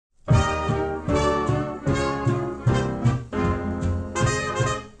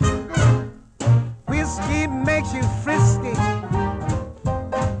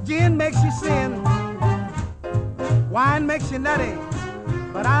nutty,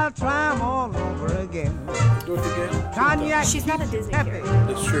 but I'll try 'em all over again. Dorothy Gale? Cognac, She's not a Disney happy. character.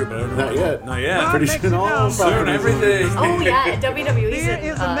 That's true, but I don't know. Not yet. Not yet. Well, Pretty makes soon you all down. Soon, properties everything. Oh yeah, WWE's Here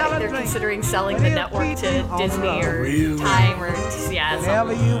is a melody they're drink. considering selling But the here's network to Tweety on Disney the or Really? Time or yeah. Whenever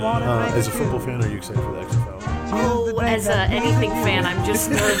Something. you want to drink As a it, football fan, are you excited for the XFL? Oh, as a anything fan, I'm just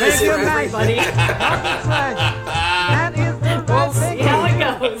nervous Thank you, for everybody. That is the We'll see how it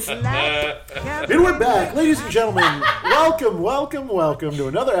goes. And we're back, ladies and gentlemen. Welcome to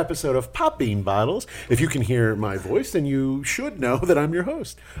another episode of Pop Bean Bottles. If you can hear my voice, then you should know that I'm your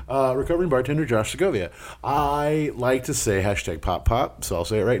host, recovering bartender Josh Segovia. I like to say hashtag pop pop, so I'll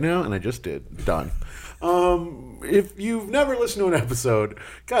say it right now, and I just did. Done. If you've never listened to an episode,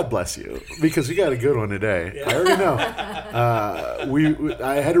 God bless you, because we got a good one today. Yeah. I already know.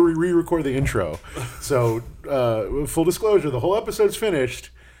 I had to re-record the intro. So, full disclosure, the whole episode's finished,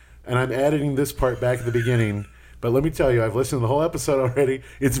 and I'm editing this part back at the beginning. But let me tell you, I've listened to the whole episode already.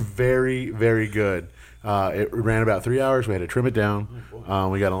 It's very, very good. It ran about 3 hours. We had to trim it down.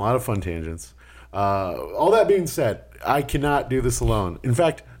 We got a lot of fun tangents. All that being said, I cannot do this alone. In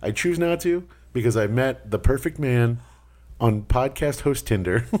fact, I choose not to, because I met the perfect man on podcast host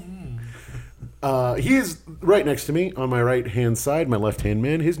Tinder. He is right next to me on my right-hand side, my left-hand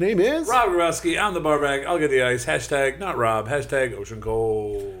man. His name is... Rob Grabowski. I'm the barbag. I'll get the ice. Hashtag not Rob. Hashtag ocean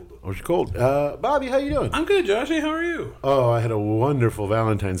cold. Ocean cold. Bobby, how you doing? I'm good, Joshy. How are you? Oh, I had a wonderful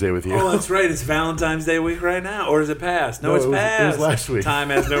Valentine's Day with you. Oh, that's right. It's Valentine's Day week right now. Or is it past? No, it's past. It was last week. Time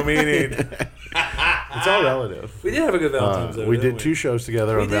has no meaning. It's all relative. We did have a good Valentine's Day. We didn't did two shows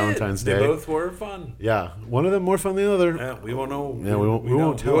together We on did. Valentine's Day. They both were fun. Yeah, one of them more fun than the other. Yeah, we won't know. Yeah, we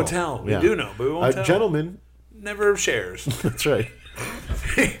won't tell. We won't tell. Yeah. We do know, but we won't tell. A gentleman, never shares. that's right.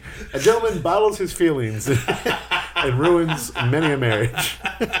 A gentleman bottles his feelings and ruins many a marriage.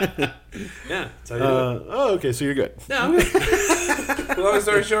 Yeah, that's how you do it. Oh, okay, so you're good. Yeah, I'm good. Long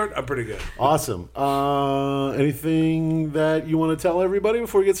story short, I'm pretty good. Awesome. Anything that you want to tell everybody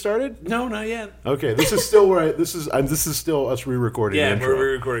before we get started? No, not yet. Okay, this is still where this is still us re-recording. Yeah, the intro. we're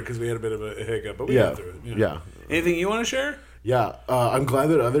re-recording because we had a bit of a hiccup, but we Yeah, got through it. yeah. Anything you want to share? Yeah, I'm glad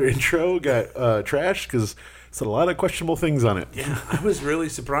that other intro got trashed because it's a lot of questionable things on it. Yeah, I was really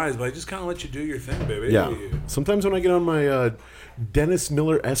surprised, but I just kind of let you do your thing, baby. Yeah. Sometimes when I get on my Dennis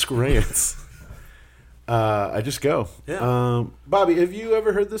Miller-esque rants, I just go. Yeah. Bobby, have you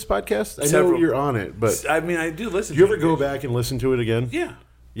ever heard this podcast? I know Several. you're on it, but I mean, I do listen. do you to ever it go occasionally. back and listen to it again? Yeah.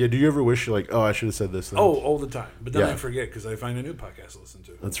 Yeah. Do you ever wish you're like, oh, I should have said this then? Oh, all the time. But then Yeah. I forget because I find a new podcast to listen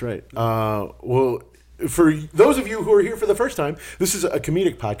to. That's right. Well, for those of you who are here for the first time, this is a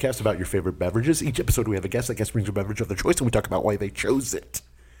comedic podcast about your favorite beverages. Each episode we have a guest. That guest brings a beverage of their choice, and we talk about why they chose it.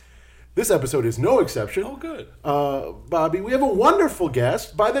 This episode is no exception. Oh, good. Bobby, we have a wonderful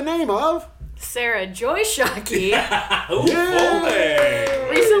guest by the name of... Sarah Joy Shockey. Oh, boy.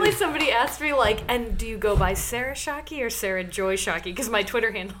 Recently, somebody asked me, like, and do you go by Sarah Shockey or Sarah Joy Shockey? Because my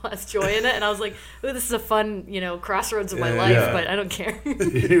Twitter handle has joy in it, and I was like, "Ooh, this is a fun, crossroads of my life." Yeah. But I don't care.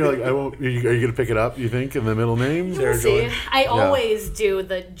 You're like, I won't. Are you going to pick it up? You think in the middle name? We'll see. I Yeah. always do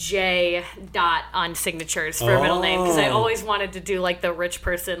the J dot on signatures for a middle name because I always wanted to do like the rich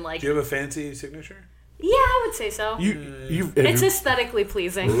person, like. Do you have a fancy signature? Yeah, I would say so. It's aesthetically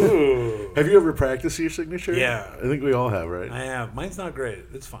pleasing. Have you ever practiced your signature? Yeah. I think we all have, right? I have. Mine's not great.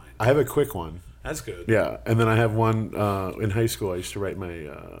 It's fine. I have a quick one. That's good. Yeah, and then I have one in high school. I used to write my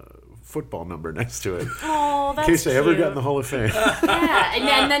football number next to it. Oh, that's in case I ever cute. got in the Hall of Fame.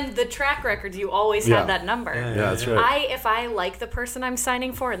 Yeah, and then the track records, you always Yeah. have that number. Yeah, that's right. If I like the person I'm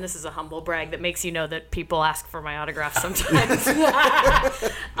signing for, and this is a humble brag that makes you know that people ask for my autograph sometimes.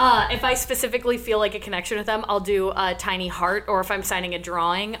 If I specifically feel like a connection with them, I'll do a tiny heart, or if I'm signing a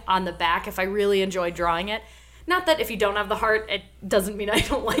drawing on the back, if I really enjoy drawing it. Not that if you don't have the heart, it doesn't mean I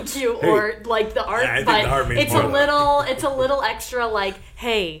don't like you or like the art, Yeah, I think but the heart means it's more a than it's a little extra like,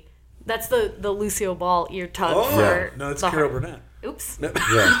 hey, that's the Lucille Ball ear tug Oh, for no, it's the Carol heart. Burnett. Oops. Yeah.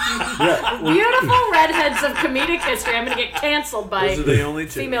 Beautiful redheads of comedic history. I'm going to get canceled by Those are the only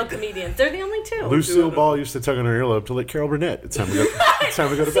two. female comedians. They're the only two. Lucille Ball used to tug on her earlobe to let Carol Burnett. It's time to go. It's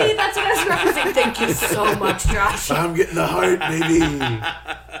time to go to See, bed. that's what I was referencing. Thank you so much, Josh. At I'm getting the heart, baby.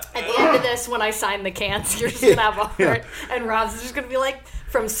 the end of this, when I sign the cans, you're just going to have a heart, and Rob's just going to be like,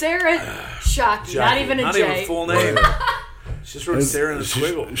 from Sarah Shockey. Not even a Not J. even full name. She just wrote Sarah in a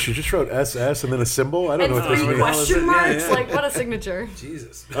squiggle. She just wrote SS and then a symbol. I don't And know what this three means. question Yeah, marks. yeah. Like, what a signature.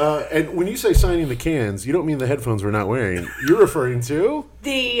 Jesus. And when you say signing the cans, you don't mean the headphones we're not wearing. You're referring to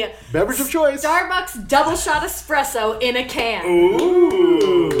The beverage of choice. Starbucks double shot espresso in a can.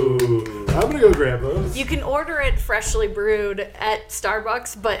 Ooh. I'm gonna go grab those. You can order it freshly brewed at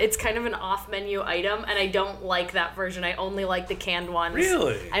Starbucks, but it's kind of an off-menu item, and I don't like that version. I only like the canned ones.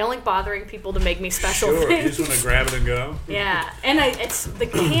 Really? I don't like bothering people to make me special Sure, you things. just want to grab it and go. Yeah, and it's the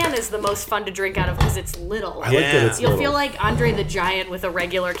can is the most fun to drink out of because it's little. I like that it's You'll little. feel like Andre the Giant with a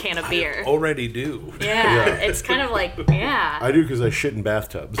regular can of beer. Already do. Yeah, it's kind of like, yeah, I do because I shit in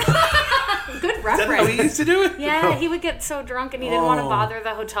bathtubs. good Is that how we reference. used to do it? Yeah, he would get so drunk and he didn't want to bother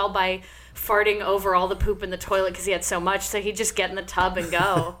the hotel by farting over all the poop in the toilet because he had so much, so he'd just get in the tub and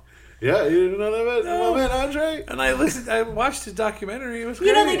go. Yeah, you didn't know that, No. my man Andre? And I watched his documentary. It was great.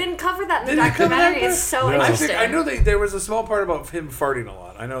 You know, they didn't cover that in the Didn't they cover that documentary. part? It's so No. interesting. I know there was a small part about him farting a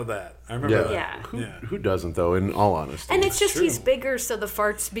lot. I know that. I remember that. Yeah. Who doesn't, though, in all honesty? And it's just true. he's bigger, so the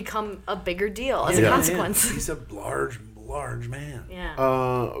farts become a bigger deal as Yeah. a consequence. He's a large man. Yeah.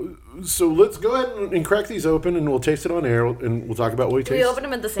 So let's go ahead and crack these open, and we'll taste it on air, and we'll talk about what we Do we taste. open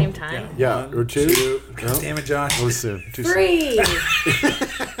them at the same time? Yeah, One, or two. God damn it, Josh. Too soon. Too soon. 3.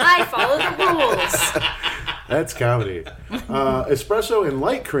 I follow the rules. That's comedy. Espresso and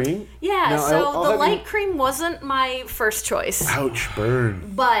light cream. Yeah, Now, so I'll the have light you- cream wasn't my first choice, Ouch,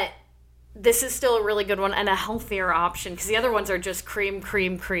 burn. but this is still a really good one and a healthier option because the other ones are just cream.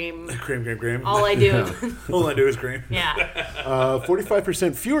 Cream. All I do. All I do is cream. Yeah,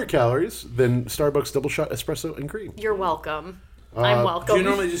 45% fewer calories than Starbucks double shot espresso and cream. you're welcome. I'm Do welcome. you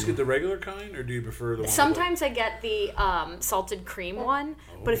normally just get the regular kind, or do you prefer the one? Sometimes I get the salted cream one,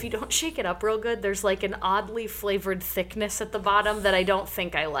 but if you don't shake it up real good, there's like an oddly flavored thickness at the bottom that I don't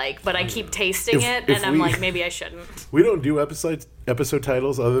think I like, but I keep tasting it, if and I'm we- like, maybe I shouldn't. We don't do episode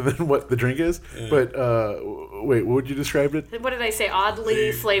titles other than what the drink is. But wait, what would you describe it? What did I say?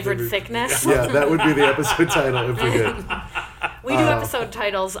 Oddly flavored thickness? Yeah, that would be the episode title if we did. We do episode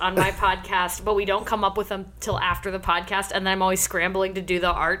titles on my podcast, but we don't come up with them till after the podcast, and then I'm always scrambling to do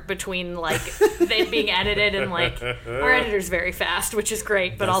the art between like they being edited and like our editor's very fast, which is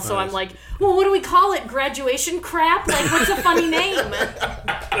great, but That's also nice. I'm like, well, what do we call it? Graduation crap? Like, what's a funny name?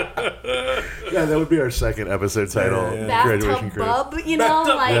 Yeah, that would be our second episode title. Graduation Bathtub cruise. bub, you know,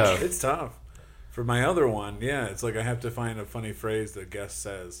 like Yeah. It's tough. For my other one, yeah, it's like I have to find a funny phrase the guest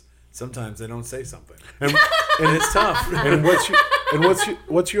says. Sometimes they don't say something, And, and it's tough. and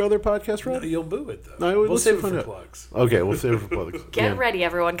what's your other podcast, Rob? You'll boo it though. No, we'll let's save it find for out. plugs. Okay, we'll save it for plugs. get Yeah. ready,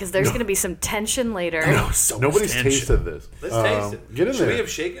 everyone, because there's going to be some tension later. So much Nobody's tension. tasted this. Let's taste it. Get in Should there. we have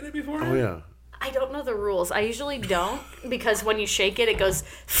shaken it before? Oh yeah. I don't know the rules. I usually don't because when you shake it, it goes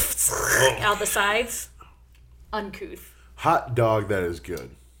out the sides. Uncouth. Hot dog, that is good.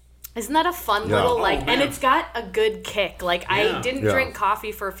 Isn't that a fun Yeah. little Oh, like? And it's got a good kick. Like I Yeah. didn't Yeah. drink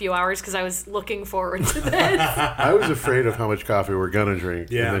coffee for a few hours because I was looking forward to this. I was afraid of how much coffee we're gonna drink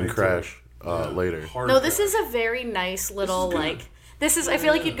Yeah, and me then too. crash later. Hard No, this crack. is a very nice little good. like. This is. I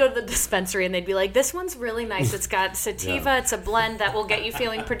feel like you'd go to the dispensary and they'd be like, "This one's really nice. It's got sativa. Yeah. It's a blend that will get you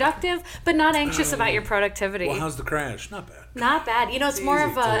feeling productive, but not anxious about your productivity." Well, how's the crash? Not bad. Not bad. You know, it's more easy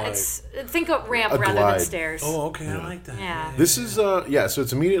of to, a. like- It's think of ramp A rather glide. than stairs. Oh, okay, I like that. Yeah. This is so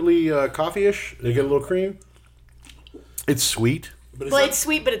it's immediately coffee-ish. They get a little cream. It's sweet. But Well, not- it's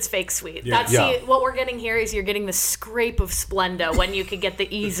sweet, but it's fake sweet. Yeah. That's Yeah. what we're getting here is you're getting the scrape of Splenda when you could get the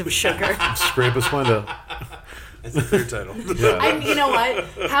ease of sugar. Scrape of Splenda. That's the third title. And you know what?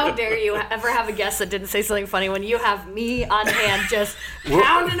 How dare you ever have a guest that didn't say something funny when you have me on hand just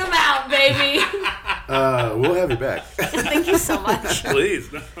pounding them out, baby. We'll have you back. Thank you so much. Please.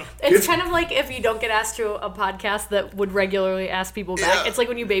 It's kind of like if you don't get asked to a podcast that would regularly ask people back. Yeah. It's like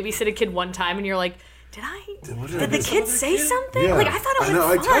when you babysit a kid one time and you're like, did the kid say something? Yeah. Like, I thought it went know,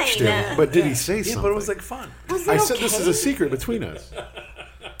 I fine. touched him, but did he say Yeah, something? but it was like fun. Was I it said this okay? is a secret between us.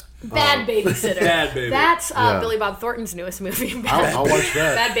 Bad Babysitter. Bad Baby. That's Yeah. Billy Bob Thornton's newest movie. I'll watch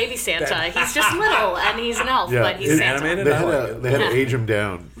that. Bad Baby Santa. He's just little and he's an elf, Yeah. but he's It's Santa. animated? They I had, like to, it. they had to age him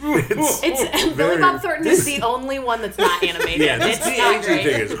down. It's, It's very- Billy Bob Thornton is the only one that's not animated. Yeah, this it's the not aging great.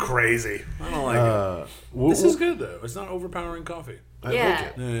 thing is crazy. I don't like it. This is good though. It's not overpowering coffee. I Yeah.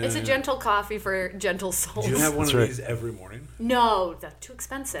 like it. It's a gentle coffee for gentle souls. Do you have one That's of right. these every morning? No, that's too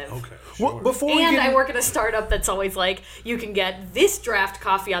expensive. Okay. Well, Sure. before we And get I work at a startup that's always like, you can get this draft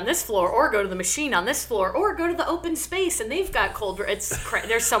coffee on this floor, or go to the machine on this floor, or go to the open space, and they've got cold.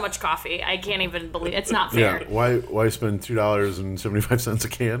 There's so much coffee, I can't even believe it's not fair. yeah, why spend $2.75 a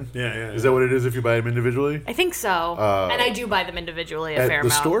can? Yeah. Is that what it is if you buy them individually? I think so, and I do buy them individually a At fair the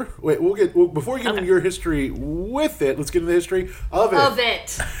amount. store? Wait, before we get into your history with it, let's get into the history of it. Of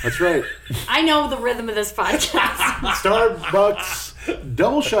it, That's right. I know the rhythm of this podcast. Starbucks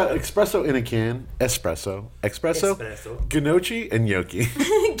Double shot espresso in a can, espresso, gnocchi, and gnocchi.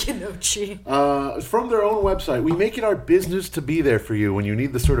 Gnocchi. From their own website, we make it our business to be there for you when you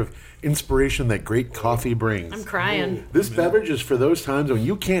need the sort of inspiration that great coffee brings. I'm crying. This beverage is for those times when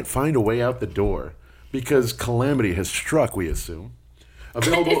you can't find a way out the door because calamity has struck, we assume.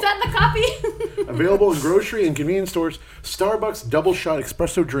 Available, Is that the copy? available in grocery and convenience stores, Starbucks Double Shot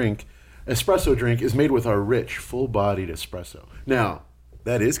espresso drink is made with our rich, full-bodied espresso. Now,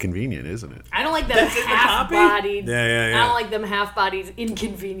 that is convenient, isn't it? I don't like them That's in the copy? half-bodied. Yeah. I don't like them half-bodied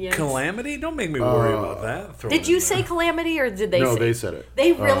inconvenience. Calamity? Don't make me worry about that. Throw Did it you in say there. calamity or did they No, say? they said it.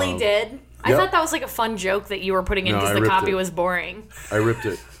 They really did? I yep. thought that was like a fun joke that you were putting in No, because I the ripped copy it. was boring. I ripped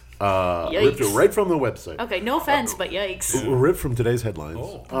it. Ripped it Yikes. right from the website. Okay, no offense, but yikes. Ripped from today's headlines.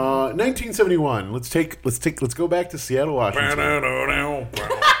 1971. Let's go back to Seattle, Washington.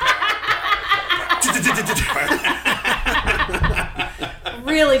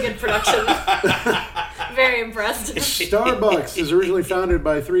 Really good production. Very impressed. Starbucks is originally founded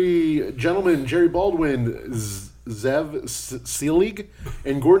by three gentlemen: Jerry Baldwin, Zev Seelig,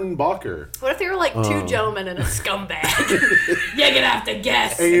 and Gordon Bacher. What if they were like two gentlemen and a scumbag? You're gonna have to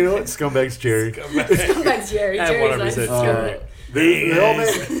guess. And you know what? Scumbags Jerry. Scumbag's Jerry. Jerry's whatever nice. he said. Scumbag. They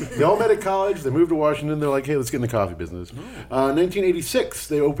all met at college. They moved to Washington. They're like, hey, let's get in the coffee business. 1986,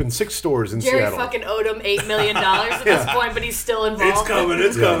 they opened 6 stores in Jerry Seattle. fucking owed him $8 million at this point, but he's still involved. It's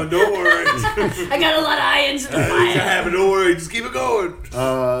coming. Don't worry. I got a lot of irons in the fire. Happen. Don't worry. Just keep it going.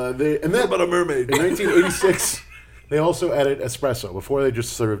 And then What about a mermaid? in 1986, they also added espresso. Before they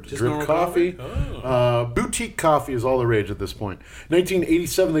just served drip normal coffee. coffee? Boutique coffee is all the rage at this point.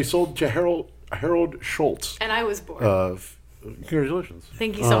 1987, they sold to Harold Schultz. And I was born. Congratulations.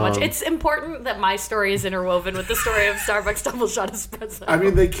 Thank you so much. It's important that my story is interwoven with the story of Starbucks Double Shot Espresso. I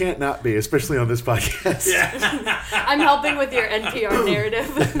mean, they can't not be, especially on this podcast. I'm helping with your NPR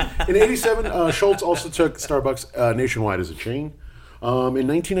narrative. In 87, Schultz also took Starbucks nationwide as a chain. In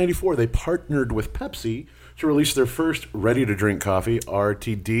 1994, they partnered with Pepsi to release their first ready-to-drink coffee,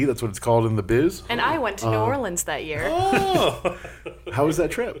 RTD. That's what it's called in the biz. And I went to New Orleans that year How was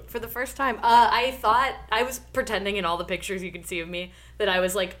that trip? for the first time. I thought, I was pretending in all the pictures you can see of me that I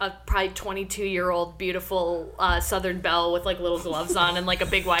was like a probably 22-year-old beautiful Southern belle with like little gloves on and like a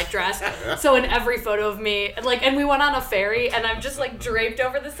big white dress. So in every photo of me, like, and we went on a ferry and I'm just like draped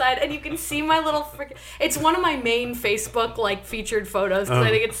over the side and you can see my little it's one of my main Facebook like featured photos because I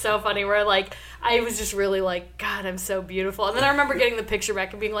think it's so funny where like I was just really like, God, I'm so beautiful. And then I remember getting the picture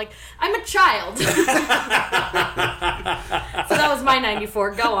back and being like, I'm a child. So that was my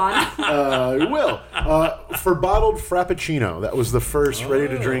 94. Go on. For bottled Frappuccino, that was the first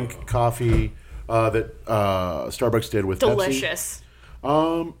ready-to-drink coffee that Starbucks did with Pepsi. Delicious.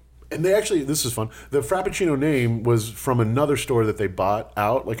 And they actually, this is fun. The Frappuccino name was from another store that they bought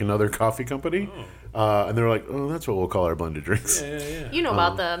out, like another coffee company. And they were like, oh, that's what we'll call our blended drinks. You know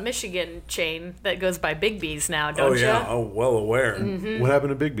about the Michigan chain that goes by Big B's now, don't you? Oh, well aware. Mm-hmm. What happened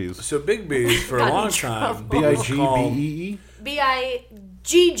to Big B's? So Big B's for a Got in long trouble. time. B-I-G-B-E-E?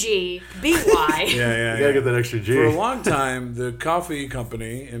 B-I-G-G-B-Y. Yeah. You gotta get that extra G. For a long time, the coffee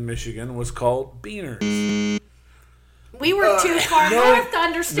company in Michigan was called Beaners. We were too far north to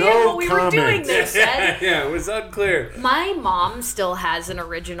understand what we were doing, they said. Yeah, it was unclear. My mom still has an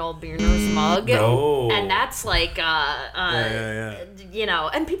original Beaners mug. No. And that's like, you know,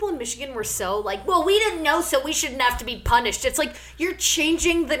 and people in Michigan were so like, well, we didn't know, so we shouldn't have to be punished. It's like, you're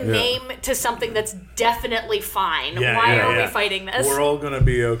changing the name to something that's definitely fine. Why are we fighting this? We're all going to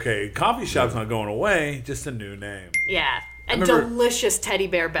be okay. Coffee shop's not going away, just a new name. Yeah. And remember- delicious teddy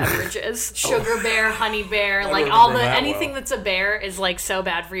bear beverages. Sugar bear, honey bear, like remember all the that anything well. that's a bear is like so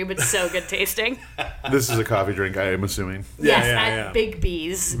bad for you, but so good tasting. This is a coffee drink, I am assuming. Yes, yeah, at yeah. Big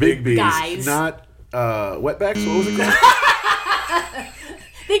B's. Big B's. Guys. Not wetbacks? What was it called?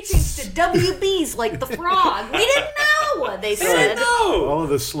 They changed to WB's like the frog. We didn't know, they said. All of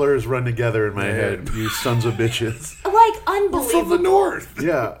the slurs run together in my head. You sons of bitches. Like, unbelievable. From the north.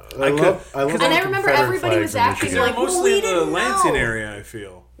 Yeah. I love And I remember everybody was acting like, well, Mostly we in the didn't Lansing know. area, I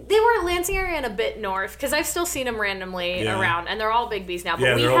feel. They were Lansing area and a bit north, because I've still seen them randomly around, and they're all Big B's now. But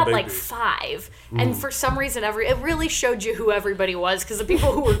Yeah, we they're all had Big like B's. 5, and for some reason, it really showed you who everybody was, because the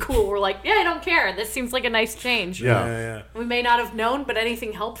people who were cool were like, yeah, I don't care. This seems like a nice change. Yeah. We may not have known, but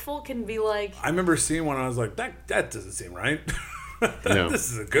anything helpful can be like, I remember seeing one, I was like, that doesn't seem right. No.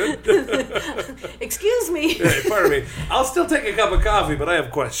 This isn't good. excuse me. Hey, pardon me. I'll still take a cup of coffee, but I have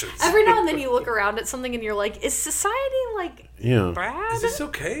questions. Every now and then you look around at something and you're like, is society like Yeah. Brad? Is this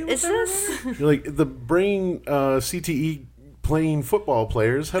okay? with Is this? You're like, the brain CTE playing football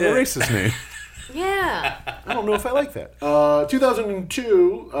players have a Yeah. racist name. Yeah. I don't know if I like that.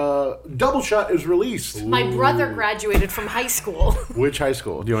 2002, Double Shot is released. My brother graduated from high school. Which high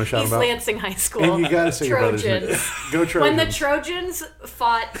school? Do you want to shout East them out? Lansing High School. And you gotta say your brother's name. Trojans. Go Trojans. When the Trojans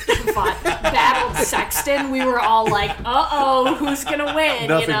battled Sexton, we were all like, "Uh-oh, who's gonna win?"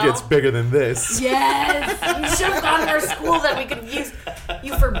 Nothing you know? gets bigger than this. Yes, we should have gone to our school that we could have used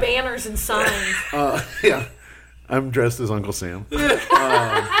you for banners and signs. Yeah. I'm dressed as Uncle Sam.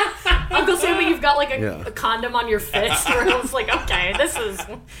 Uncle Sam, but you've got like Yeah. a condom on your fist, where it was like, okay, this is.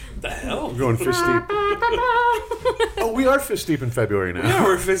 the hell? We're going fist deep. Oh, we are fist deep in February now. Yeah,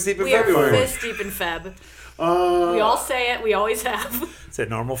 we're fist deep in We are February. fist deep in Feb. We all say it. We always have. It's a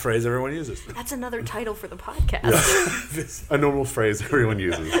normal phrase everyone uses. That's another title for the podcast. A normal phrase everyone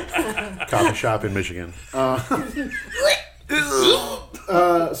uses. Coffee shop in Michigan.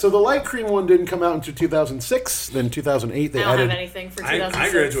 So the light cream one didn't come out until 2006. Then 2008 they I don't added. have anything for I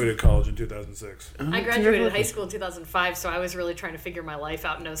 2006. graduated college in 2006. I graduated high school in 2005, so I was really trying to figure my life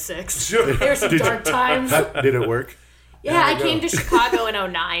out in 06. Sure. There were some dark times. Did it work? Yeah, There I we go. came to Chicago in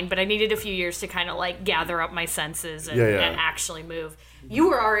 09, but I needed a few years to kind of like gather up my senses and, Yeah, yeah. and actually move. You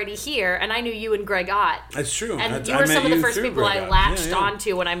were already here, and I knew you and Greg Ott. That's true. And I you were met some of the you first through people I Greg Ott. latched Yeah, yeah.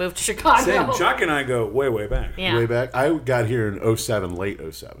 onto when I moved to Chicago. Same. Chuck and I go way back. Yeah. Way back. I got here in 07, late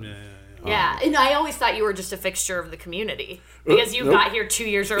 07. Yeah, and I always thought you were just a fixture of the community because you nope. got here 2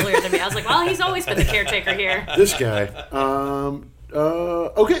 years earlier than me. I was like, well, he's always been the caretaker here. This guy.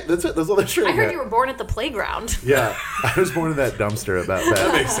 Okay, that's it. That's all that's true. I heard you were born at the playground. Yeah, I was born in that dumpster about That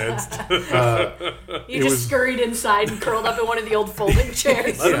that. makes sense. You It just was- scurried inside and curled up in one of the old folding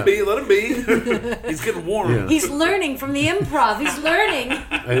chairs. Let him be. Let him be. He's getting warm. Yeah. He's learning from the improv. He's learning.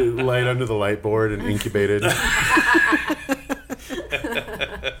 I laid under the light board and incubated.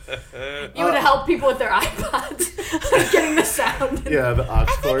 You would help people with their iPods, like getting the sound. Yeah, the aux I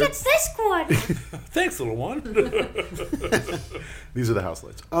think cords. it's this one. Thanks, little one. These are the house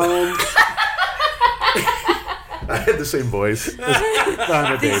lights. I had the same voice.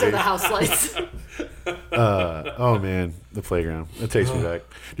 I'm a These are baby. the house lights. Oh man, the playground. It takes me back.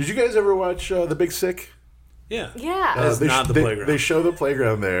 Did you guys ever watch The Big Sick? Yeah. Yeah. That's not the playground. They show the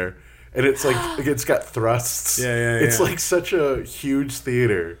playground there, and it's like it's got thrusts. Yeah. It's like such a huge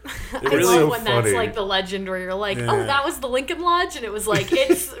theater. I It's love so when funny. that's like the legend where you're like, Yeah. oh, that was the Lincoln Lodge, and it was like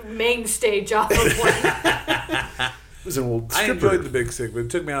its main stage off of one. It was an old I stripper. enjoyed The Big Sick, but it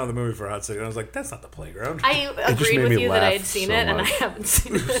took me out of the movie for a hot second. I was like, that's not the playground. I just agreed made with me you that I laugh had seen so it, and I much. haven't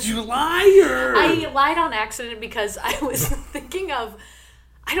seen it. You liar! I lied on accident because I was thinking of.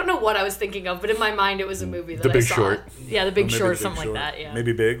 I don't know what I was thinking of, but in my mind it was a movie that The I Big saw. Short. Yeah, The Big Maybe Short, The Big something Short. like that. Yeah,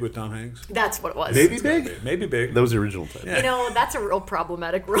 Maybe Big with Tom Hanks. that's what it was. Maybe big. Maybe Big. That was the original title. You know, that's a real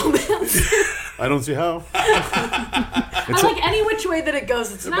problematic romance. I don't see how. I like any which way that it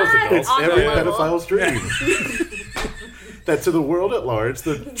goes. It's both not adults. on Every the level. pedophile's dream. That to the world at large,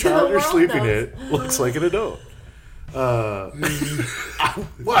 the child you're world sleeping knows. it looks like an adult.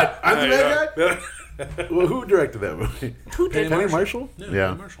 What? I'm the bad guy? Well, who directed that movie? Who did? Penny Marshall? Yeah.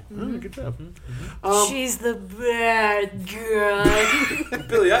 Yeah. Marshall. Oh, good job. She's the bad guy.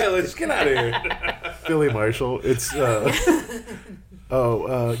 Billie Eilish, get out of here. Billy Marshall. It's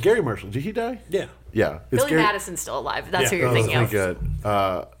Gary Marshall. Did he die? Yeah. Yeah. It's Billy Madison's still alive. That's who Yeah. you're Oh, thinking thank of.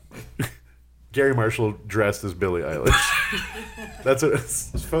 God. Gary Marshall dressed as Billie Eilish. That's what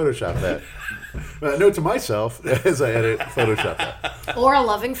it's Photoshop that. Note to myself as I edit Photoshop that. Or a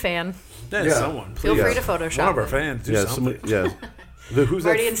loving fan. Yeah, Yeah. someone. Feel Yeah. free to One Photoshop. of our fans do Yeah, something. somebody, yeah. Who's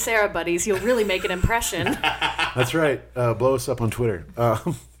Marty that? and Sarah buddies, you'll really make an impression. That's right. Blow us up on Twitter.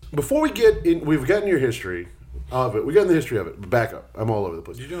 Before we get in, we've gotten your history of it. We got in the history of it. Back up. I'm all over the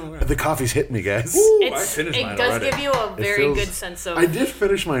place. You're doing right. The coffee's hitting me, guys. I finished It mine does already. give you a very feels- good sense of. I did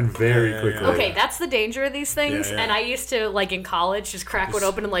finish mine very Yeah, yeah, quickly. yeah. Okay, that's the danger of these things. Yeah, yeah. And I used to, like in college, just crack one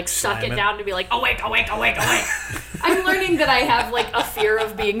open and like suck slam it it. down to be like, awake. I'm learning that I have like a fear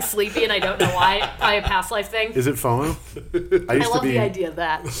of being sleepy and I don't know why. Probably a past life thing. Is it FOMO? I I used to love be the idea of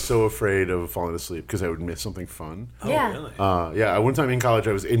that. so afraid of falling asleep because I would miss something fun. Oh, Yeah. really? Yeah, one time in college,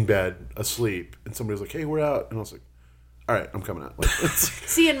 I was in bed asleep, and somebody was like, "Hey, we're out," and I was like, "All right, I'm coming out." Like,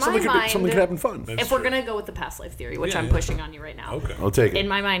 See, in my something mind, could happen fun. if we're gonna go with the past life theory, which Yeah, I'm yeah. pushing on you right now, Okay. I'll take it. in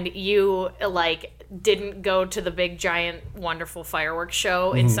my mind, you like didn't go to the big giant wonderful fireworks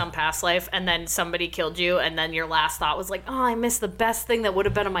show in some past life, and then somebody killed you, and then your last thought was like, oh, I missed the best thing that would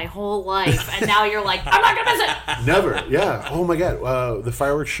have been in my whole life, and now you're like, I'm not gonna miss it. Never. Yeah. Oh my God. The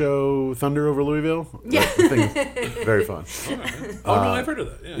fireworks show, Thunder over Louisville. Yeah. That thing, very fun. Oh, no, I've heard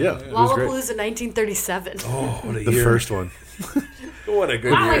of that. Yeah. Yeah, it was great. Lollapalooza 1937. Oh, what a The year. first one. What a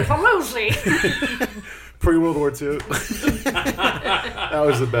good Molly year. Palooza. Pre-World War II. That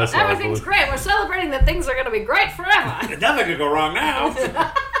was the best. Everything's Lollapalooza. great. We're celebrating that things are going to be great forever. Nothing could go wrong now.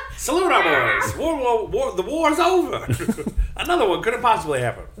 Salute our boys. The war's over. Another one couldn't possibly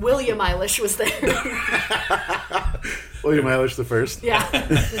happen. William Eilish was there. William Eilish the first. Yeah.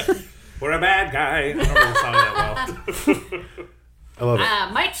 We're a bad guy. I don't know the song that well. I love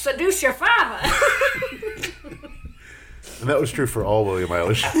it. Might seduce your father. And that was true for all William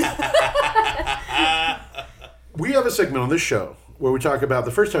Eilish. We have a segment on this show where we talk about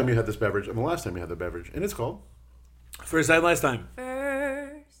the first time you had this beverage and the last time you had the beverage, and it's called First time, last time.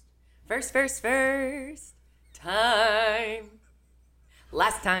 First time.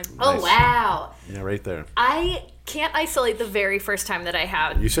 Last time. Oh, Nice. wow. Yeah, right there. I can't isolate the very first time that I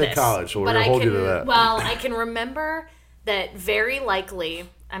had You said this, college, so we're but gonna I hold you can- to that. Well, I can remember that very likely,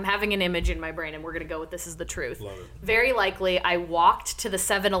 I'm having an image in my brain, and we're going to go with this is the truth. Love it. Very likely, I walked to the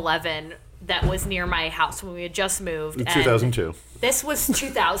 7-Eleven that was near my house when we had just moved. In and 2002. This was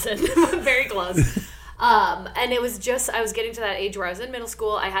 2000, very close. And it was just, I was getting to that age where I was in middle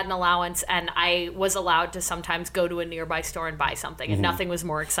school, I had an allowance, and I was allowed to sometimes go to a nearby store and buy something, and nothing was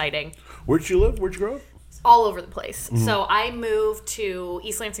more exciting. Where'd you live? Where'd you grow up? All over the place. So I moved to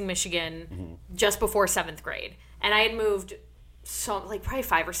East Lansing, Michigan just before 7th grade. And I had moved probably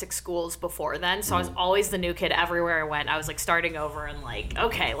 5 or 6 schools before then. So I was always the new kid everywhere I went. I was like starting over and like,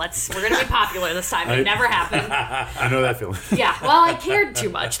 okay, we're going to be popular this time. It never happened. I know that feeling. Yeah, well, I cared too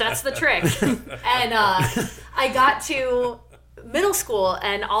much. That's the trick. And I got to middle school,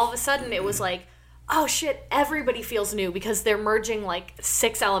 and all of a sudden it was like, oh shit, everybody feels new because they're merging like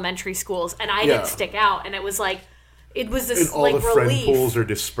 6 elementary schools, and I Yeah. didn't stick out. And it was like, it was And this all like the friend relief. pools are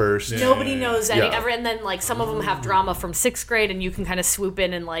dispersed. Nobody knows any Yeah. ever, and then like some of them have drama from 6th grade, and you can kind of swoop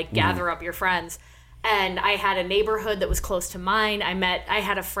in and like gather up your friends. And I had a neighborhood that was close to mine. I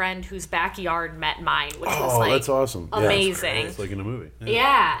had a friend whose backyard met mine, which was Oh, like that's awesome. Yeah. amazing. It's like in a movie.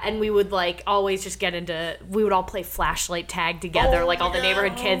 Yeah, and we would like always just we would all play flashlight tag together, like all the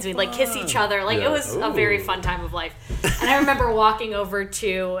neighborhood kids. We'd like kiss each other. Like Yeah. it was a very fun time of life. And I remember walking over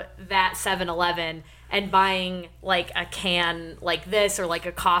to that 7-Eleven and buying like a can like this or like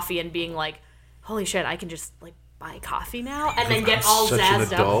a coffee and being like, holy shit, I can just like buy coffee now and then get all Such an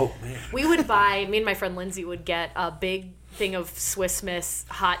zazzed adult. up. We would buy, me and my friend Lindsay would get a big thing of Swiss Miss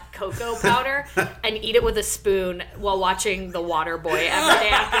hot cocoa powder and eat it with a spoon while watching The Water Boy every day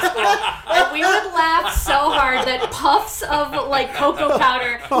after school. And we would laugh so hard that puffs of like cocoa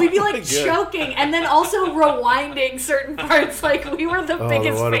powder, we'd be like choking and then also rewinding certain parts. Like we were the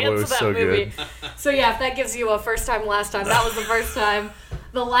biggest The Water Boy fans was of that so movie. good. So yeah, if that gives you a first time, last time, that was the first time.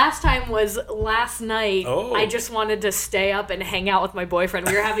 The last time was last night. Oh. I just wanted to stay up and hang out with my boyfriend.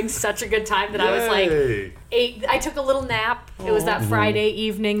 We were having such a good time that I was like, Yay. I took a little nap. It was that Friday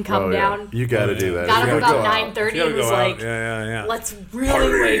evening come Oh, yeah. down. You got to do that. Got You up gotta about go out. 9:30 You and gotta was go out. like, Yeah. let's really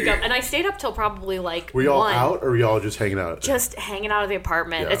Party. wake up. And I stayed up till probably like Were you all 1. out or were you all just hanging out? Just hanging out of the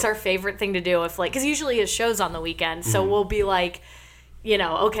apartment. Yeah. It's our favorite thing to do if like, because usually his show's on the weekend. So we'll be like, you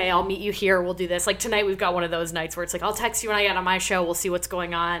know, okay, I'll meet you here. We'll do this. Like tonight we've got one of those nights where it's like, I'll text you when I get on my show. We'll see what's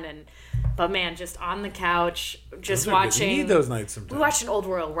going on. But man, just on the couch, just Those are good. watching. You need those nights sometimes. We watched an old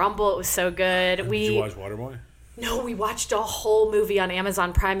Royal Rumble. It was so good. Did you watch Waterboy? No, we watched a whole movie on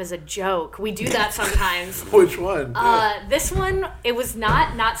Amazon Prime as a joke. We do that sometimes. Which one? This one, it was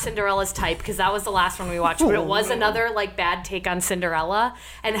not Cinderella's type because that was the last one we watched, but it was another like bad take on Cinderella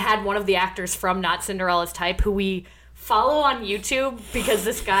and had one of the actors from Not Cinderella's Type who we follow on YouTube because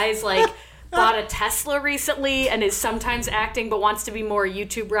this guy's like bought a Tesla recently and is sometimes acting but wants to be more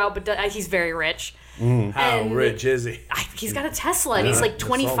YouTube route, but he's very rich. How And rich is he? He's got a Tesla and he's like That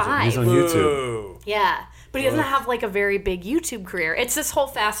solves it. 25. He's on YouTube. Ooh. Yeah, but he doesn't have like a very big YouTube career. It's this whole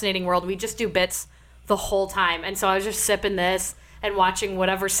fascinating world. We just do bits the whole time. And so I was just sipping this and watching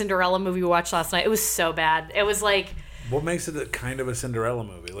whatever Cinderella movie we watched last night. It was so bad. It was like, What makes it a kind of a Cinderella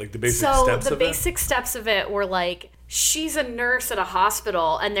movie? Like the basic so steps the of basic steps of it were like, she's a nurse at a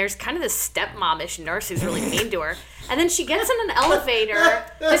hospital and there's kind of this stepmomish nurse who's really mean to her. And then she gets in an elevator.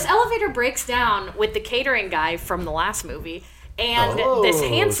 This elevator breaks down with the catering guy from the last movie. And this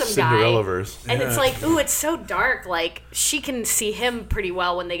handsome guy. Cinderella-verse. And it's like, ooh, it's so dark. Like, she can see him pretty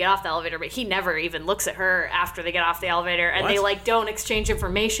well when they get off the elevator, but he never even looks at her after they get off the elevator. And they, What? like, don't exchange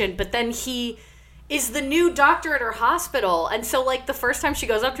information. But then he is the new doctor at her hospital. And so, like, the first time she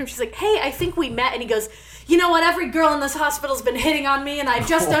goes up to him, she's like, hey, I think we met. And he goes, you know what? Every girl in this hospital's been hitting on me, and I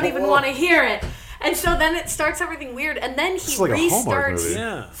just don't even want to hear it. And so then it starts everything weird. And then he It's like a Hallmark restarts movie.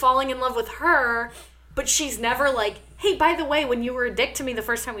 Yeah. falling in love with her, but she's never, like, hey, by the way, when you were a dick to me the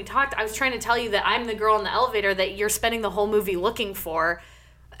first time we talked, I was trying to tell you that I'm the girl in the elevator that you're spending the whole movie looking for.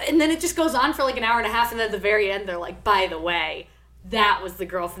 And then it just goes on for like an hour and a half, and then at the very end, they're like, by the way, that was the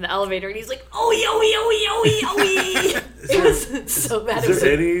girl from the elevator. And he's like, oh. It was so bad. Is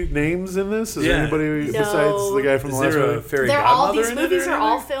there any names in this? Is there anybody besides the guy from the last movie? Fairy They're all godmother these in it movies or are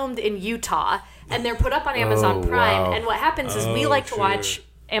all anything? filmed in Utah, and they're put up on Amazon Prime. wow. And what happens is we like to sure. watch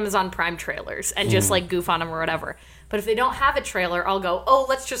Amazon Prime trailers and just like goof on them or whatever. But if they don't have a trailer, I'll go, oh,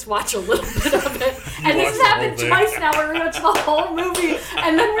 let's just watch a little bit of it. And this has happened twice now where we watch the whole movie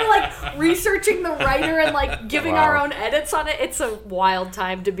and then we're like researching the writer and like giving our own edits on it. It's a wild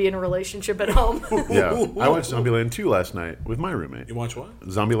time to be in a relationship at home. Yeah, I watched Zombieland 2 last night with my roommate. You watch what?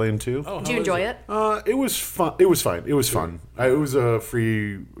 Zombieland 2. Oh, Do you enjoy it? It was fun. It was fine. It was fun. It was a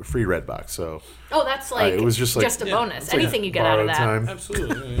free Redbox, so Oh, that's like, it was just like- a bonus. it's like Anything you get out of borrowed that. time.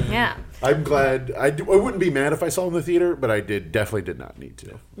 Absolutely. Yeah. I'm glad. I wouldn't be mad if I saw it in the theater, but I definitely did not need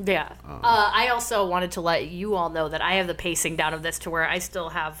to. Yeah. I also wanted to let you all know that I have the pacing down of this to where I still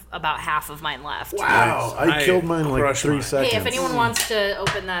have about half of mine left. Wow, I killed mine in like crushed 3 mine. seconds. Hey, if anyone wants to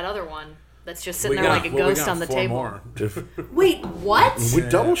open that other one that's just sitting We there got, like a well, we ghost got on the 4 table. more. Wait, what? we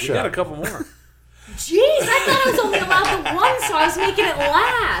double We got a shot. couple more. Jeez, I thought I was only allowed the one, so I was making it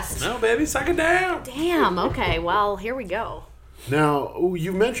last. No, baby, suck it down. Damn, okay, well, here we go. Now,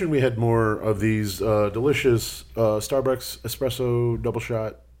 you mentioned we had more of these delicious Starbucks espresso double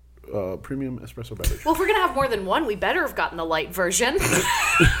shot premium espresso beverage. Well, if we're going to have more than one, we better have gotten the light version.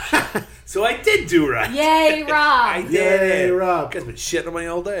 So I did do right. Yay, Rob. I did. Yay, Rob. Guys been shitting on me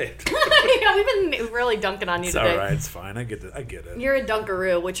all day. Yeah, we've been really dunking on you It's today. all right. It's fine. I get it. You're a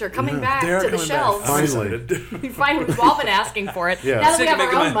Dunkaroo, which are coming back They are to the coming shelves. back. I'm Finally. excited. We find we've all been asking for it. Yeah. Now that we Sick of have our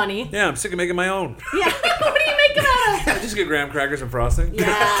making own my- money. Yeah, I'm sick of making my own. Yeah. What are you making out of? I just get graham crackers and frosting. Yeah.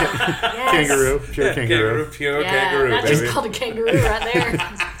 Yes. Kangaroo, pure kangaroo. Pure Yeah, kangaroo, that's baby. just called a kangaroo right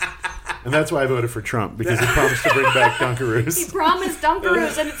there. And that's why I voted for Trump, because he promised to bring back He Dunkaroos. promised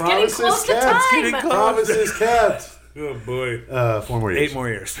Dunkaroos, and it's getting Promises close to kept. time. Getting close. Promises kept. Oh boy. 4 more years. 8 more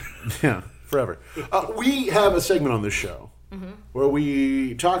years. Yeah, forever. We have a segment on this show where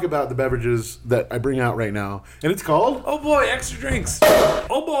we talk about the beverages that I bring out right now, and it's called... Oh boy, extra drinks.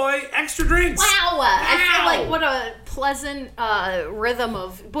 Oh boy, extra drinks. Wow! I feel like what a pleasant rhythm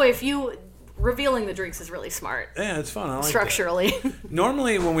of boy. If you revealing the drinks is really smart Yeah, it's fun. I like structurally. that.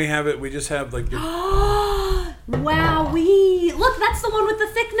 Normally, when we have it, we just have like. Wow! Look, that's the one with the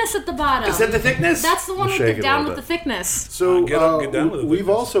thickness at the bottom. Is that the thickness? That's the one with Shake the it a down little with bit. the thickness. So Get down with it. we've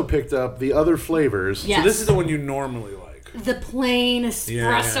also picked up the other flavors. Yes. So this is the one you normally like. The plain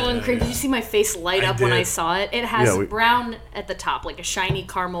espresso and cream. Did you see my face light up when I did. saw it? It has Yeah, brown at the top, like a shiny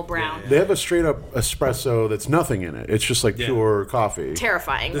caramel brown. They have a straight up espresso that's nothing in it. It's just like pure coffee.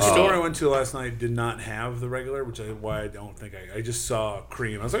 Terrifying. The store I went to last night did not have the regular, which is why I don't think I just saw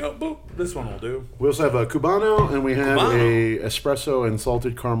cream. I was like, oh, boop, this one will do. We also have a Cubano, and we have Cubano. a espresso and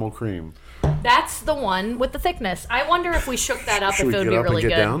salted caramel cream. That's the one with the thickness. I wonder if we shook that up, Should if we it would get be up really and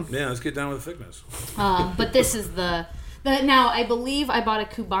get good. down? Yeah, let's get down with the thickness. But this is the now I believe I bought a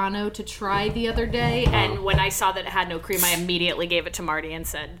Cubano to try the other day, and when I saw that it had no cream, I immediately gave it to Marty and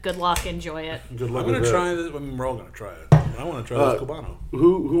said, "Good luck, enjoy it." Good I'm luck going with to that. try this. I mean, we're all going to try it. I want to try this Cubano.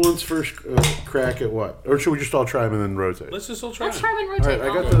 Who wants first crack at what? Or should we just all try them and then rotate? Let's just all try Let's it. try and All rotate.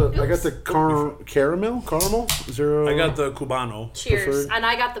 right, I got the caramel zero. I got the Cubano. Cheers, preferred. and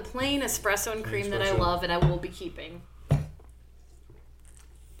I got the plain espresso and cream that I espresso. love, and I will be keeping.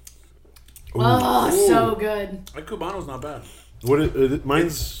 Oh, so good. My Cubano's not bad.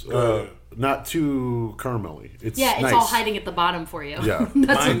 Mine's not too caramelly. It's Yeah, it's nice. all hiding at the bottom for you. Yeah. That's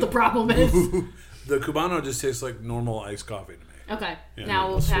Mine- what the problem is. The Cubano just tastes like normal iced coffee to me. Okay, Yeah, now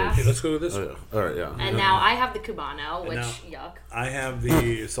we'll let's pass. Okay, let's go with this Oh, one. yeah. All right, yeah. And now I have the Cubano, which, now- yuck. I have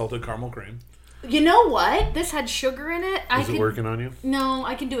the salted caramel cream. You know what? This had sugar in it. Is it working on you? No,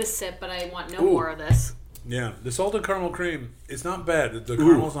 I can do a sip, but I want no more of this. Yeah, the salted caramel cream, it's not bad. The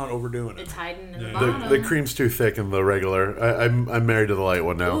caramel's not overdoing it. It's hiding in the Yeah. bottom. The cream's too thick in the regular. I'm married to the light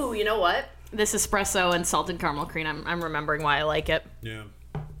one now. Ooh, you know what? This espresso and salted caramel cream. I'm remembering why I like it. Yeah.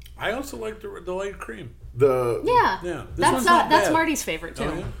 I also like the light cream. The Yeah. Yeah, this one's That's not that's bad. Marty's favorite too.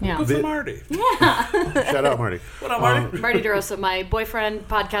 Oh, yeah? Yeah. Good for Marty. shout out Marty. What up, Marty? Marty DeRosa, my boyfriend,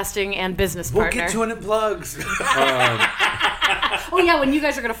 podcasting, and business We'll partner. get to it in plugs. Oh yeah, when you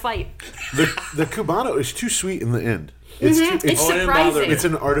guys are gonna fight. The Cubano is too sweet in the end. It's It's too, it's, Oh, it didn't bother surprising. me. it's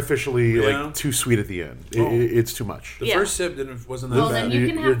an artificially Yeah. like too sweet at the end. It's too much. The Yeah. first sip wasn't that Well, bad. then you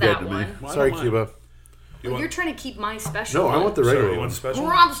can You're have dead that to me. one. Well, I Sorry, don't mind. Cuba. You're trying to keep my special No, one. I want the Sorry, regular you one. want special?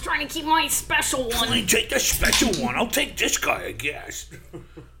 Rob's trying to keep my special one. Take the special one. I'll take this guy, I guess.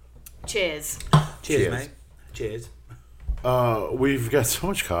 Cheers. Cheers, mate. Cheers. We've got so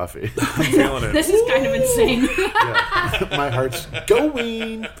much coffee. I'm feeling it. This is kind of insane. Yeah. My heart's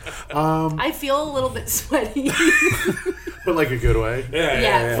going. I feel a little bit sweaty. But like a good way.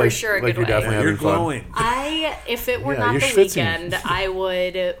 Yeah, for sure, a like good you're way. definitely You're having fun. glowing. If it were Yeah, not you're the schwitzing. weekend, I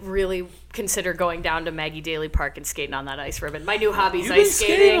would really consider going down to Maggie Daly Park and skating on that ice ribbon. My new hobby is You've been ice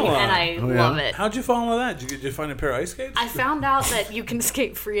skating skating, a lot. and I Oh, yeah? love it. How'd you fall into that? Did you find a pair of ice skates? I found out that you can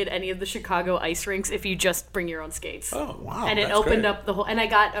skate free at any of the Chicago ice rinks if you just bring your own skates. Oh, wow. And it that's opened great. up the whole. And I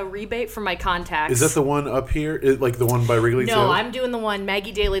got a rebate for my contacts. Is that the one up here? Like the one by Wrigley No, too? I'm doing the one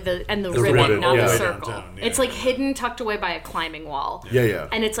Maggie Daly and the The ribbon, ribbon, not yeah. the Way circle. downtown, yeah. It's like hidden, tucked away by a climbing wall. Yeah, yeah.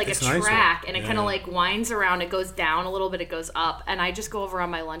 And it's like It's a a nice track, one. and it Yeah. kind of like winds around. It goes down a little bit, it goes up, and I just go over on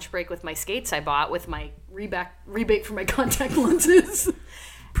my lunch break with my skates I bought with my rebate for my contact lenses.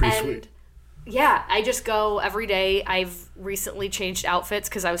 Pretty And sweet. yeah, I just go every day. I've recently changed outfits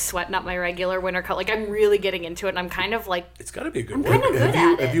because I was sweating up my regular winter coat. Like I'm really getting into it, and I'm kind of like It's got to be a good I'm work. kind of good at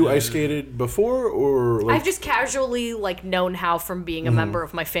it. Have you ice skated before, or like, I've just casually like known how from being Mm-hmm. a member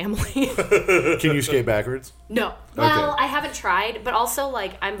of my family. can you skate backwards? No. Well, Okay. I haven't tried, but also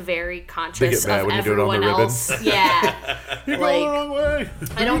like I'm very They conscious get mad of when you do it on the everyone ribbon. else. Yeah. You're going the Like wrong way.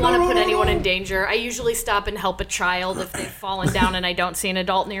 I don't want to put anyone in danger. I usually stop and help a child if they've fallen down and I don't see an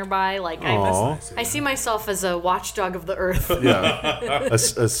adult nearby. Like Aw. I see myself as a watchdog of the earth. Yeah, a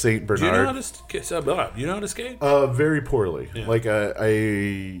Saint Do you know how Bernard. to skate? You know how to skate? Very poorly. Like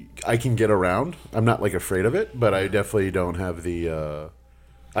I can get around. I'm not like afraid of it, but I definitely don't have the.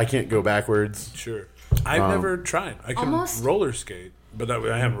 I can't go backwards. Sure. I've never tried. I can Almost- roller skate, but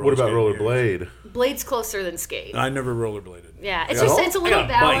I haven't roller What about skated in years. rollerblade? Blade's closer than skate. I never rollerbladed. Yeah, it's I just got- it's a I little got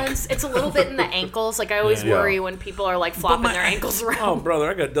a bike. balance. It's a little bit in the ankles. Like I always Yeah. worry when people are like flopping my their ankles around. Oh, brother,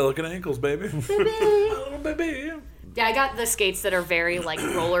 I got delicate ankles, baby. My little baby. Yeah, I got the skates that are very like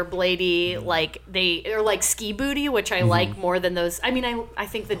rollerbladey, like they are like ski booty, which I like more than those. I mean, I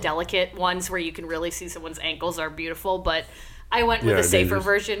think the delicate ones where you can really see someone's ankles are beautiful, but I went with Yeah, the safer dangerous.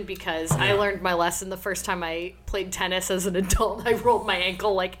 version because I learned my lesson the first time I played tennis as an adult. I rolled my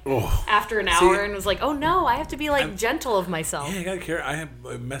ankle like after an hour and was like, oh no, I have to be like gentle of myself. Yeah, I gotta care. I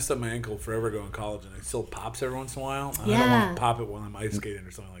messed up my ankle forever ago in college, and it still pops every once in a while. I don't Yeah. want to pop it when I'm ice skating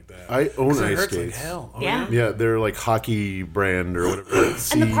or something like that. I own 'Cause it ice hurts skates. like hell. Oh, Yeah. Yeah, they're like hockey brand or whatever.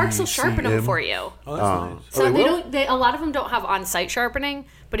 And the parks will sharpen them CCM. for you. Oh, that's nice. So they they will? don't. A lot of them don't have on-site sharpening,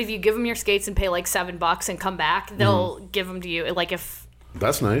 but if you give them your skates and pay like $7 and come back, they'll give them to you. Like if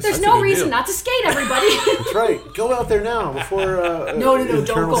That's nice. there's That's a no good reason deal. not to skate, everybody. That's right. Go out there now before. No, don't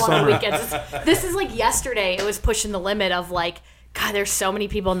internal go on summer. the weekends. This is like yesterday. It was pushing the limit of like, God, there's so many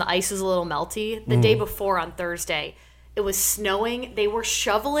people and the ice is a little melty. The day before on Thursday, it was snowing. They were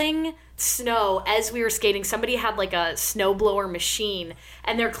shoveling snow as we were skating. Somebody had like a snowblower machine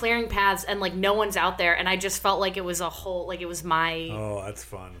and they're clearing paths and like no one's out there. And I just felt like it was a whole, like it was my. Oh, that's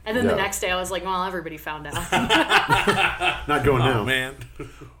fun. And then Yeah. the next day I was like, well, everybody found out. Not going now. Oh, man.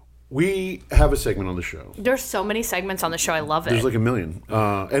 We have a segment on the show. There's so many segments on the show. I love it. There's like a million,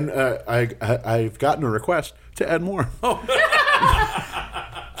 and I've gotten a request to add more.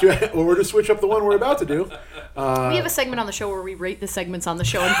 Or to switch up the one we're about to do. We have a segment on the show where we rate the segments on the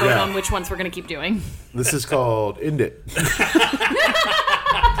show and vote Yeah. on which ones we're going to keep doing. This is called End It.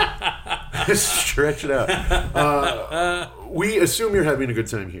 Stretch it out. We assume you're having a good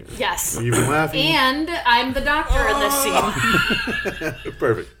time here. Yes. You've been laughing. And I'm the doctor in this scene.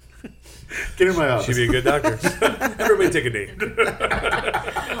 Perfect. Get in my office. She'd be a good doctor. Everybody take a knee.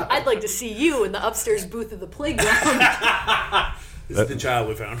 I'd like to see you in the upstairs booth of the playground. This is the child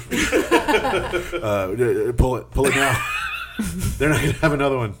we found. Pull it now. They're not going to have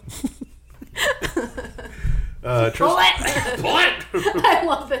another one. Pull it! I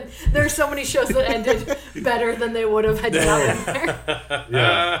love it. There are so many shows that ended better than they would have had you not been there.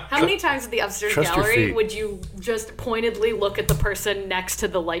 Yeah. How many times at the upstairs Trust your gallery feet. would you just pointedly look at the person next to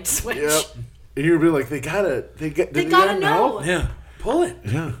the light switch? Yep. And you'd be like, they gotta know. Yeah. Pull it.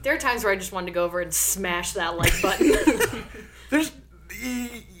 Yeah. There are times where I just wanted to go over and smash that like button. There's,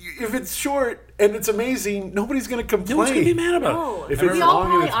 if it's short and it's amazing, nobody's gonna complain. No one's going to be mad about No. it. If We it's all long and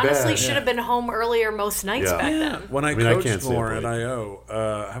probably it's honestly bad. should have been home earlier most nights Yeah. back Yeah. then. When I mean, I coached can't stay more up at late. IO,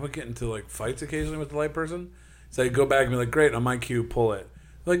 I would get into like fights occasionally with the light person. So I'd go back and be like, great, on my cue, pull it.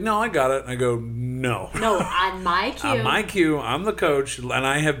 Like, no, I got it. And I go, no. No, on my cue. On my cue, I'm the coach, and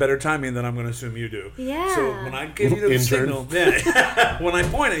I have better timing than I'm going to assume you do. Yeah. So when I give you the Intern. signal, yeah, when I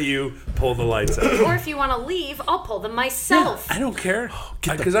point at you, pull the lights out. Or if you want to leave, I'll pull them myself. I don't care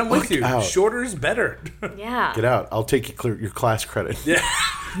Get the because I'm with fuck you. out. Shorter is better. Yeah. Get out. I'll take your class credit. Yeah,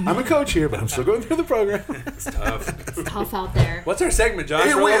 I'm a coach here, but I'm still going through the program. it's tough. It's tough out there. What's our segment, Josh?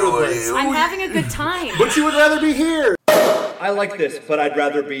 Hey, We're all wait, over the wait, place. I'm having a good time. But you would rather be here. I like this, but I'd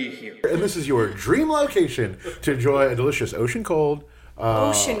rather be here. And this is your dream location to enjoy a delicious ocean cold.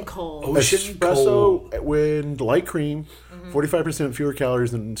 Ocean cold. Espresso with light cream, 45% fewer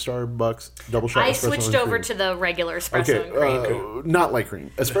calories than Starbucks double shot. I espresso switched and over cream. to the regular espresso and cream. Not light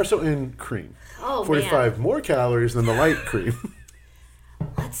cream. Espresso and cream. Oh, 45 more calories than the light cream.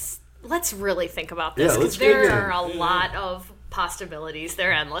 Let's really think about this, Yeah, let's because dig in. there are a lot of possibilities.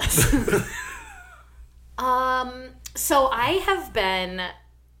 They're endless. So I have been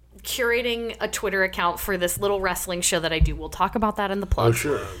curating a Twitter account for this little wrestling show that I do. We'll talk about that in the plug. Oh,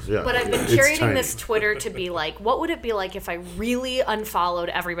 sure. Yeah. But I've been It's curating tiny. this Twitter to be like, what would it be like if I really unfollowed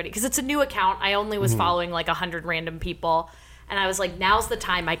everybody? Because it's a new account. I only was following like 100 random people. And I was like, now's the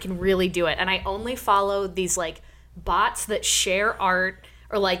time. I can really do it. And I only followed these like bots that share art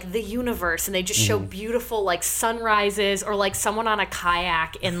or like the universe. And they just show beautiful like sunrises or like someone on a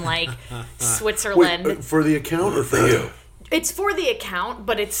kayak in like Switzerland. Wait, for the account or for you? It's for the account,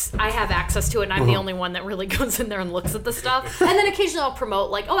 but I have access to it, and I'm the only one that really goes in there and looks at the stuff. And then occasionally I'll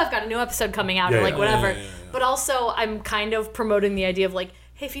promote, like, oh, I've got a new episode coming out, or like whatever. But also, I'm kind of promoting the idea of like,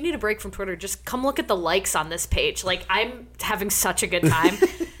 hey, if you need a break from Twitter, just come look at the likes on this page. Like, I'm having such a good time.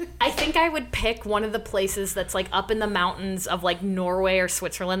 I think I would pick one of the places that's like up in the mountains of like Norway or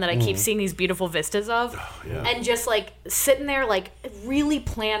Switzerland that I keep seeing these beautiful vistas of, and just like sitting there, like really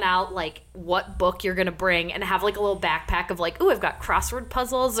plan out like what book you're gonna bring, and have like a little backpack of like, oh, I've got crossword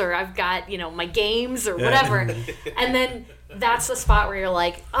puzzles, or I've got my games or whatever, and then that's the spot where you're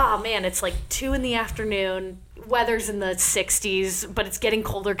like, oh man, it's like 2 p.m. Weather's in the 60s, but it's getting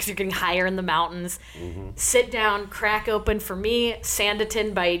colder because you're getting higher in the mountains. Sit down, crack open, for me,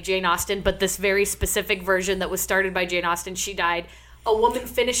 Sanditon by Jane Austen, but this very specific version that was started by Jane Austen. She died. A woman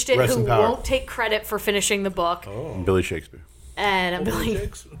finished it Rest who in power. won't take credit for finishing the book. Billy Shakespeare. And Billy,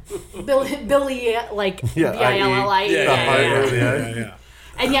 like, Yeah, Billie. Yeah.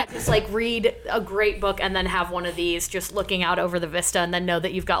 And yeah, just like read a great book and then have one of these just looking out over the vista, and then know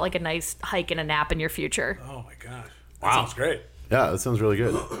that you've got like a nice hike and a nap in your future. Oh my gosh. That sounds great. Yeah, that sounds really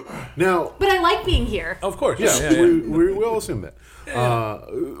good. Now, But I like being here. Of course. yeah, we all assume that.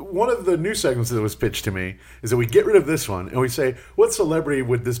 One of the new segments that was pitched to me is that we get rid of this one and we say, what celebrity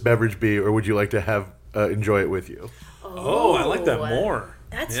would this beverage be, or would you like to have enjoy it with you? Oh, I like that more.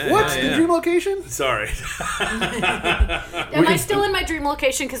 That's What's the dream location? Sorry. Am I still in my dream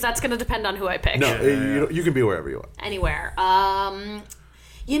location? Because that's going to depend on who I pick. No, you can be wherever you want. Anywhere. I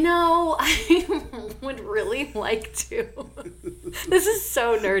would really like to. This is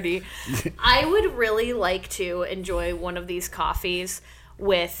so nerdy. I would really like to enjoy one of these coffees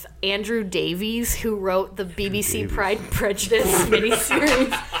with Andrew Davies, who wrote the BBC Pride and Prejudice miniseries.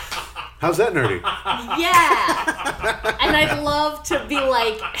 How's that nerdy? Yeah. And I'd love to be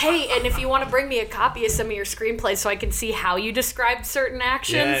like, hey, and if you want to bring me a copy of some of your screenplays so I can see how you describe certain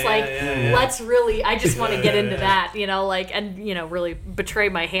actions, let's really, I just want to get into that, really betray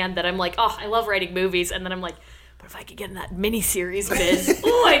my hand that I'm like, oh, I love writing movies. And then I'm like, but if I could get in that miniseries biz,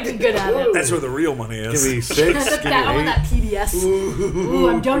 I'd be good at it. That's where the real money is. Give me 6. Give me I want 8. that PBS. Ooh,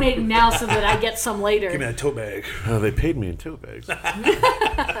 I'm donating now so that I get some later. Give me that tote bag. They paid me in tote bags.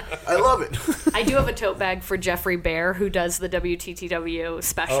 I love it. I do have a tote bag for Jeffrey Bear, who does the WTTW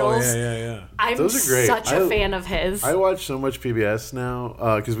specials. Oh, yeah. I'm Those are great. such a fan of his. I watch so much PBS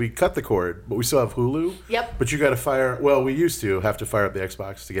now because we cut the cord, but we still have Hulu. Yep. But you got to fire. Well, we used to have to fire up the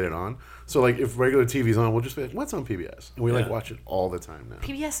Xbox to get it on. So like, if regular TV's on, we'll just be like, "What's on PBS?" And we like watch it all the time now.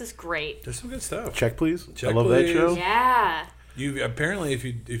 PBS is great. There's some good stuff. Check please. Check, I love please. that show. Yeah. You apparently, if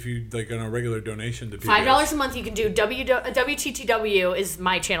you like on a regular donation to PBS, $5 a month, you can do WTTW is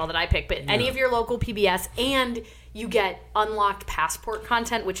my channel that I pick, but any of your local PBS, and you get unlocked passport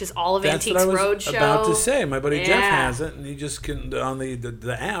content, which is all of That's Antiques what I was Roadshow. about to say. My buddy Jeff Yeah. has it, and he just can on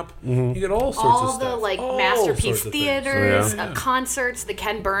the app. You get all sorts of All stuff. the like All masterpiece sorts of things. theaters, Yeah. Concerts, the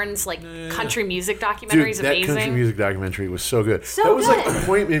Ken Burns like country music documentary is Dude, that amazing. country music documentary was so good. So that was good. like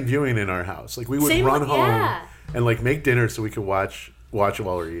appointment viewing in our house. Like we would Same run with- home yeah. and like make dinner so we could watch it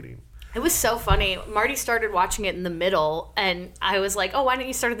while we're eating. It was so funny. Marty started watching it in the middle, and I was like, "Oh, why don't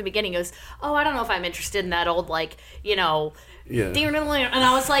you start at the beginning?" He goes, "Oh, I don't know if I'm interested in that old Yeah. And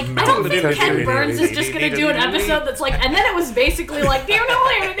I was like, I don't think Ken Burns is just going to do an episode that's like, and then it was basically like,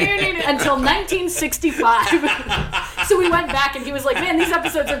 until 1965. So we went back and he was like, man, these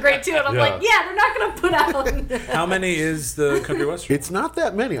episodes are great too. And I'm like, yeah, they're not going to put out. How many is the country western? It's not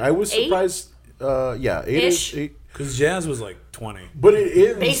that many. I was 8? surprised. 8 Ish. is 8. Because Jazz was like 20. But it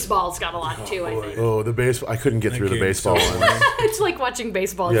is. Baseball's got a lot too, I think. Oh, the baseball. I couldn't get through the game is baseball so one. It's like watching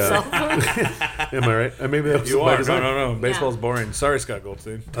baseball Yeah. itself. Am I right? Maybe that was You by are. design. No. Baseball's boring. Sorry, Scott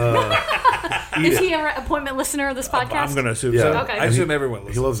Goldstein. Is he an appointment listener of this podcast? I'm going to assume Yeah. so. Okay. I assume everyone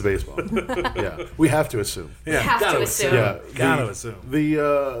listens. He loves baseball. Yeah, we have to assume. Yeah, have to gotta assume. Yeah, Gotta assume.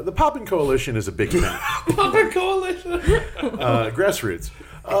 The Poppin' Coalition is a big thing. Puppet Coalition. Grassroots.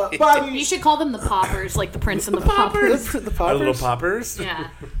 Bobby, You should call them the Poppers, like the Prince and the Poppers. the Our little poppers. poppers. Yeah,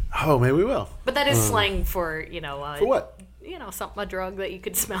 Oh, maybe we will. but that is slang for For what? A drug that you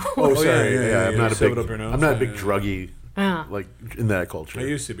could smell. Oh, sorry. yeah, Yeah, yeah, I'm not a shove big. it up your nose. I'm not a big Yeah. druggy. Yeah. Like in that culture. I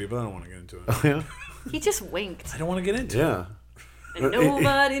used to be, but I don't want to get into it. Yeah. He just winked, I don't want to get into it. Yeah. and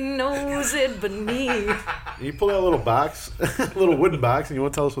nobody knows it but me. You pull out a little box, a little wooden box, and you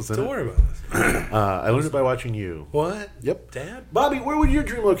want to tell us what's in Don't it? worry about this. I learned it by watching you. What? Yep. Dad? Bobby, where would your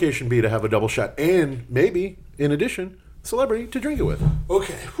dream location be to have a double shot and maybe, in addition, celebrity to drink it with?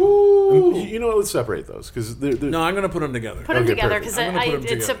 Okay. You know what? Let's separate those because they're No, I'm going to put them together. Put them Okay, together perfect. because I'm gonna put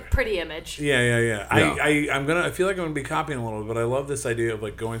 'em it's a together. pretty image. Yeah. Yeah. I feel like I'm gonna be copying a little bit, but I love this idea of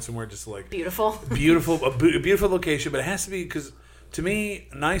like going somewhere just like Beautiful. beautiful location, but it has to be because to me,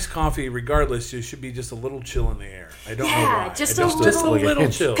 nice coffee, regardless, it should be just a little chill in the air. I don't know Yeah, why. just I a just little- a like a little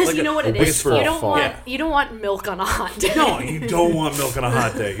hint. chill. Because Like you know what it a is. whisper You of don't fall. want Yeah. you don't want milk on a hot day. No, you don't want milk on a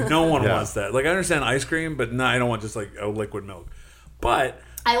hot day. No one Yeah. wants that. Like I understand ice cream, but no, I don't want just like a liquid milk. But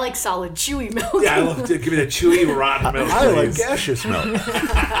I like solid chewy milk. yeah, I love to give me the chewy rotten milk. I like please. gaseous milk.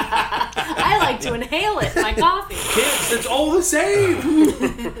 I like to inhale it in my coffee. Kids, it's all the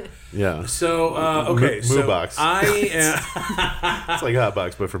same. Yeah. So okay, Moo so box. I am. It's like hot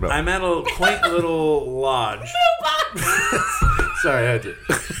box, but for milk. I'm at a quaint little lodge. Sorry, I had to.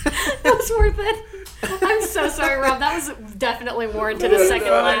 That was worth it. I'm so sorry, Rob. That was definitely warranted a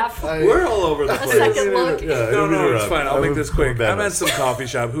second laugh. We're all over the A place. second look. No, it's fine. I'll make this quick. I'm at at some coffee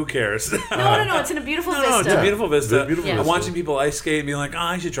shop. Who cares? No. It's in a beautiful No, vista. it's a beautiful vista. Beautiful I'm vista. watching people ice skate and being like, oh,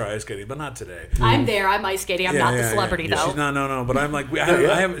 I should try ice skating, but not today. I'm there. I'm ice skating. I'm not the celebrity though. She's not, no. But I'm like,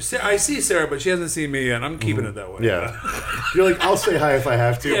 I see Sarah, but she hasn't seen me yet. I'm keeping it that way. Yeah. You're like, I'll say hi if I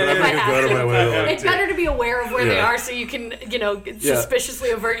have to, Yeah, but I'm yeah, not yeah. going to go out of my way. It's better to be aware of where they Yeah. are so you can, suspiciously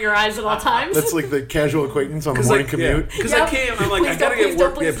avert your eyes at all times. That's like the casual acquaintance on the morning commute. Because Yep. I came, I'm like, Please I gotta don't, get please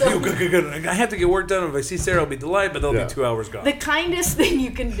work. don't, Yeah, please don't. good. I have to get work done. If I see Sarah, I'll be delighted, but they'll Yeah. be 2 hours gone. The kindest thing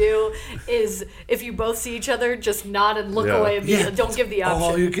you can do is if you both see each other, just nod and look Yeah. away. And don't give the option.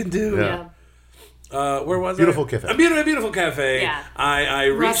 All you can do. Yeah. Where was Beautiful I? cafe. A beautiful cafe. Yeah. I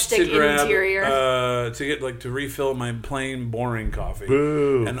reached to Rustic grab interior. to get to refill my plain boring coffee.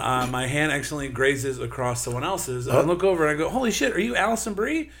 Boo. And my hand accidentally grazes across someone else's. And I look over and I go, "Holy shit! Are you Allison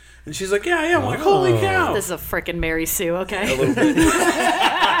Brie?" And she's like, "Yeah, I am." I'm like, "Holy cow!" This is a freaking Mary Sue, okay?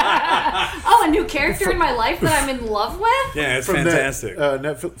 Oh, a new character in my life that I'm in love with? Yeah, it's From fantastic. that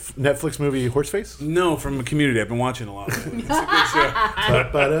Netflix movie Horseface? No, from Community. I've been watching a lot of it. It's a good show.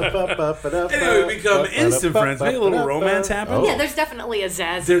 Anyway, Anyway, we become instant friends. Make a little romance happen. Oh. Yeah, there's definitely a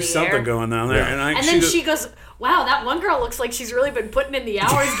zazz There's in the something air. going on there. Yeah. And then she goes, wow, that one girl looks like she's really been putting in the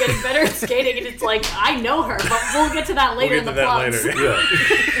hours, getting better at skating. And it's like, I know her, but we'll get to that later in the plugs. Yeah.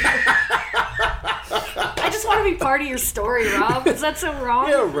 I just want to be part of your story, Rob. Is that so wrong?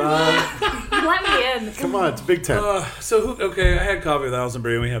 Yeah, Rob. Let me in. Come on, it's Big Ten. Okay, I had coffee with Allison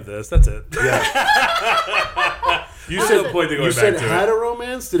Brie and we have this. That's it. Yeah. You said the point to You going said back to had it. a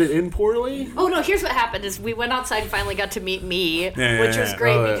romance? Did it end poorly? Oh no! Here's what happened: is we went outside and finally got to meet me, Yeah, which yeah, was yeah.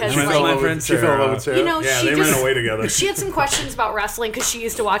 great Oh, yeah. because She She fell fell in my love friend with- she fell in love with Sarah. you know Yeah, she they just ran away together. she had some questions about wrestling because she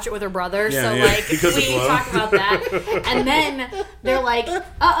used to watch it with her brother. Yeah, so yeah. like Because of we Glow. talked about that, and then they're like,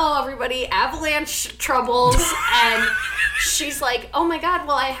 "Uh-oh, everybody, avalanche troubles," and she's like, "Oh my god,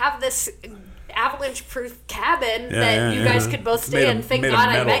 well I have this." Avalanche-proof cabin that you guys could both stay Made in. of- Thank made of God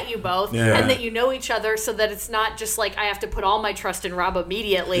I metal. met you both, Yeah. and that you know each other, so that it's not just like I have to put all my trust in Rob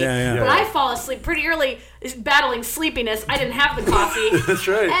immediately. Yeah, yeah. But Yeah. I fall asleep pretty early, battling sleepiness. I didn't have the coffee. That's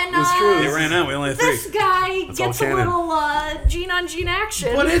right. And, That's true. They ran out. We only had This three. guy all gets a canon. little gene on gene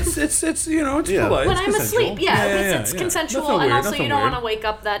action. But it's Yeah. polite. when it's I'm consensual. asleep, it's consensual, Nothing and weird, also nothing you don't weird. want to wake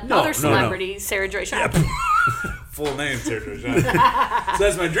up that No, other no, celebrity, Sarah Joy Shaw. Full name, Sarah Joy Shaw. So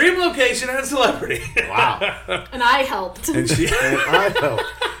that's my dream location and celebrity. Wow. And I helped. And she. And I helped.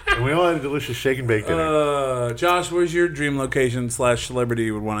 And we all had a delicious shake and bake dinner. Josh, where's your dream location / celebrity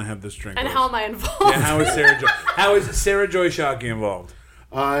you would want to have this drink? And with? how am I involved? Yeah, how is Sarah Joy Shockey involved?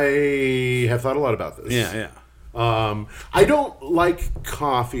 I have thought a lot about this. Yeah. I don't like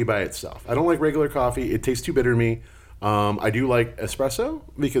coffee by itself. I don't like regular coffee. It tastes too bitter to me. I do like espresso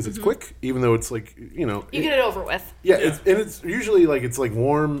because it's quick, even though it's like, You get it over with. Yeah, it's usually like it's like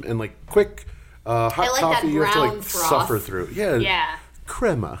warm and like quick. Hot I like that coffee you have to brown like froth. suffer through. Yeah, Yeah.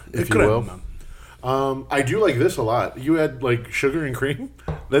 crema, if you Crema. will. I do like this a lot. You add like sugar and cream.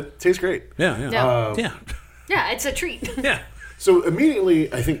 That tastes great. Yeah. Yeah. Yeah. Yeah, it's a treat. Yeah. So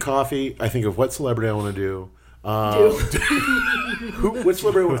immediately, I think coffee. I think of what celebrity I want to do. What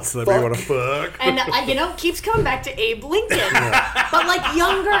celebrity I want to fuck? And keeps coming back to Abe Lincoln, but like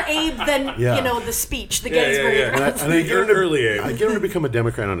younger Abe than the speech, the Gettysburg Address. And I get him to, early Abe. I get him to become a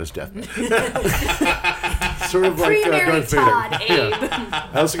Democrat on his deathbed. Sort of like Pre-Mary Darth Vader. Todd Abe.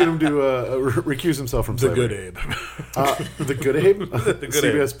 I also get him to recuse himself from The slavery. good Abe. The good Abe? The good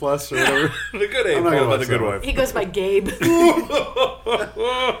CBS Abe. Plus or whatever. The good Abe. I'm not gonna About watch the good that one. wife. He goes by Gabe.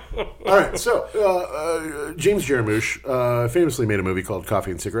 All right, so James Jarmusch famously made a movie called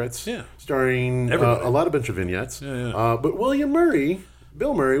Coffee and Cigarettes, starring Everybody. a bunch of vignettes. Yeah. But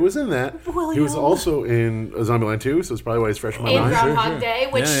Bill Murray was in that. He was also in Zombieland 2, so that's probably why he's fresh in my In mind. Groundhog Day,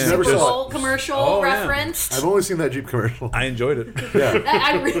 which Yeah, yeah. Super Never saw Bowl commercial Oh, yeah. referenced. I've only seen that Jeep commercial. I enjoyed it. Yeah.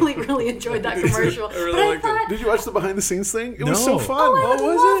 I really, really enjoyed that commercial. I really but I liked it. thought, Did you watch the behind the scenes thing? It was No. so fun. oh, I would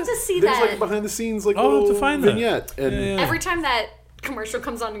was love it? to see There's that. like behind the scenes like Oh, I'll have little to find that. vignette. And Yeah. Every time that commercial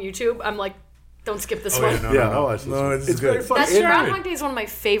comes on YouTube, I'm like, don't skip this Oh, one. yeah, no, Yeah, no, I'll watch this no, one. it's It's good. very fun. That's And Groundhog Day is one of my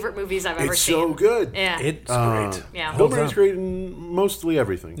favorite movies I've ever It's seen. so good. Yeah. It's great. Yeah. Bill Holds Murray's up. great in mostly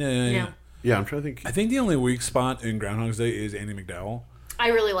everything. Yeah. Yeah. I'm trying to think. I think the only weak spot in Groundhog's Day is Andy McDowell. I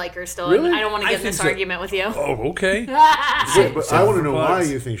really like her still. Really? And I don't want to I get in think this so. argument with you. Oh, okay. Wait, but I want to know why Plus.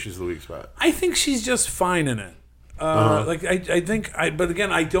 you think she's the weak spot. I think she's just fine in it. Like I think but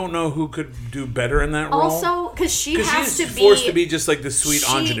again, I don't know who could do better in that role. Also, because she has she's to be forced to be just like the sweet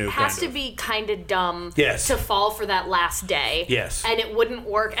she ingenue has kind to of. be kind of dumb Yes. to fall for that last day. Yes. And it wouldn't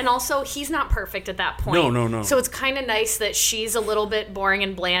work. And also, he's not perfect at that point. No. So it's kind of nice that she's a little bit boring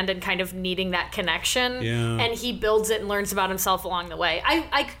and bland and kind of needing that connection. Yeah. And he builds it and learns about himself along the way.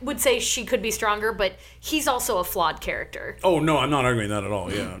 I would say she could be stronger, but he's also a flawed character. Oh no, I'm not arguing that at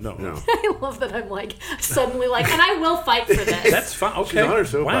all. Yeah, no. I love that I'm like suddenly like, and I will fight for this. That's fine. Okay. on her Wow,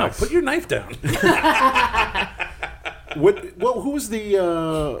 soapbox. put your knife down. Who was the?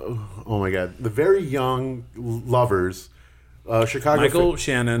 Oh my God, the very young lovers. Chicago. Michael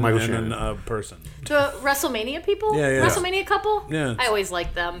Shannon Michael and Shannon. then a person. The WrestleMania people? Yeah. WrestleMania couple? Yeah. I always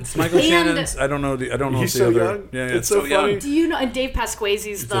like them. It's Michael And Shannon's. I don't know. I don't know He's if the so other. young. Yeah, It's so funny. young. Do you know, and Dave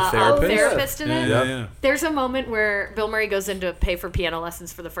Pasquazi's the therapist? therapist in it? Yeah. There's a moment where Bill Murray goes in to pay for piano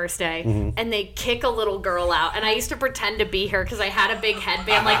lessons for the first day, and they kick a little girl out. And I used to pretend to be her because I had a big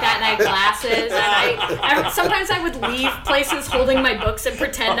headband like that, and I had glasses. And sometimes I would leave places holding my books and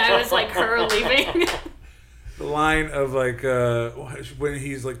pretend I was like her leaving. The line of like when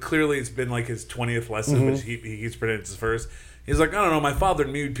he's like clearly it's been like his 20th lesson, but he keeps pretending it's his first. He's like, I don't know, my father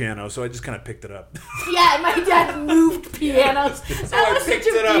knew piano, so I just kind of picked it up. Yeah, my dad moved pianos. That I was such picked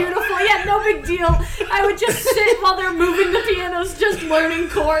it a up. beautiful. Yeah, no big deal. I would just sit while they're moving the pianos, just learning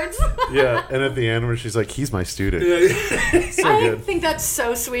chords. Yeah, and at the end where she's like, "He's my student." So I good. think that's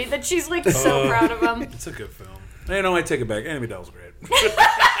so sweet that she's like so proud of him. It's a good film. You know, I take it back. Andy McDowell's great.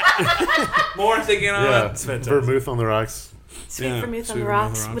 More thinking on Yeah, it. It's fantastic. vermouth on the rocks. Sweet Yeah, vermouth on sweet the vermouth on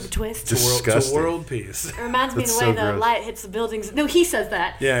rocks the rocks. with a twist. Disgusting. To world peace. It reminds me of That's the way so the gross. light hits the buildings. No, he says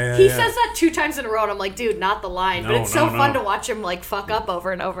that. Yeah, He yeah. says that 2 times in a row, and I'm like, dude, not the line. But No, it's so no, fun no. to watch him like fuck up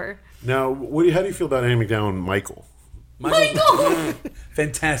over and over. Now, how do you feel about Andy McDowell and Michael? Michael!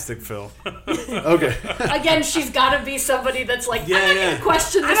 Fantastic film. Okay. Again, she's got to be somebody that's like, Yeah, I'm not yeah. going to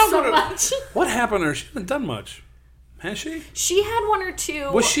question this don't so wanna- much. What happened to her? She hasn't done much. Has she? She had 1 or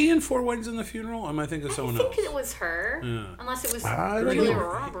 2. Was she in Four Weddings and the Funeral? Am I thinking of I someone think else? it was her. Unless it was I don't Julia know.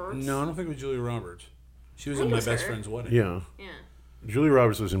 Roberts. No, I don't think it was Julia Roberts. She was I in think My it was Best her. Friend's Wedding. Yeah. Yeah. Julia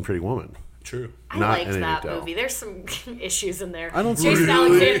Roberts was in Pretty Woman. True. I Not liked Andy that McDowell. movie. There's some issues in there. I don't Jason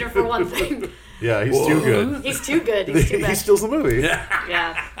really- Alexander, for one thing. Yeah, he's too good. He's too good. He's too He bad. steals the movie.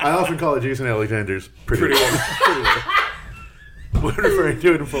 Yeah. I often call it Jason Alexander's Pretty Woman. When referring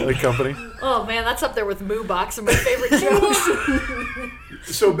to it in Full Light Company. Oh man, that's up there with Moo Box and my favorite jokes.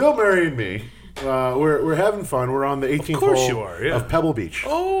 So Bill Murray and me, we're having fun. We're on the 18th course hole you are, yeah. of Pebble Beach.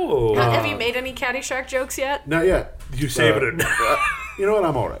 Oh. Have you made any Caddyshack jokes yet? Not yet. You saving it. You know what?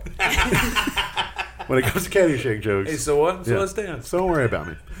 I'm all right. When it comes to Caddyshack jokes. Hey, so what? So Yeah. let's dance. So don't worry about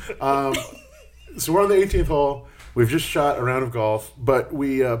me. So we're on the 18th hole. We've just shot a round of golf, but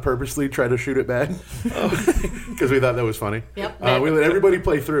we purposely try to shoot it bad because we thought that was funny. Yep. We let everybody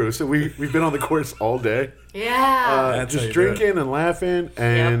play through, so we've been on the course all day, Yeah. That's how just you do it. drinking and laughing,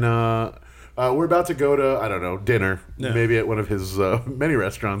 and we're about to go to, I don't know, dinner, maybe at one of his many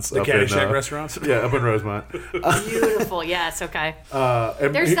restaurants. The up Caddyshack in, restaurants? Yeah, up in Rosemont. Beautiful. Yes. Okay.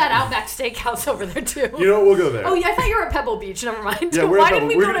 And There's that Outback Steakhouse over there too. You know what? We'll go there. Oh yeah, I thought you were at Pebble Beach. Never mind. Yeah, we're Why at did Pebble.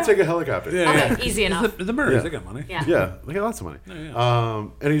 we We're go going to? to take a helicopter. Yeah, Okay, easy enough. The Murrays, Yeah. they got money. Yeah. Yeah, they got lots of money.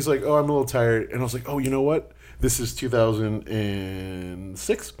 And he's like, "Oh, I'm a little tired," and I was like, "Oh, you know what? This is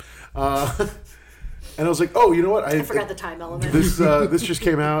 2006. And I was like, oh, you know what? I forgot the time element. This just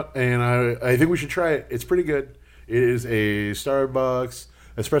came out, and I think we should try it. It's pretty good. It is a Starbucks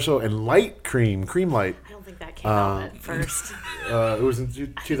espresso and light cream light. I don't think that came out at first. It was in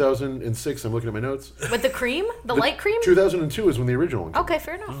 2006. I'm looking at my notes. With the cream? The light cream? 2002 is when the original one came. Okay,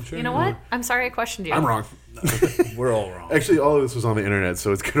 fair enough. You know what? I'm sorry I questioned you. I'm wrong. We're all wrong. Actually, all of this was on the internet,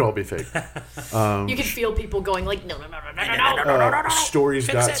 so it could all be fake. You could feel people going like, no.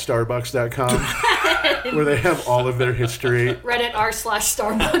 Stories.starbucks.com, where they have all of their history. Reddit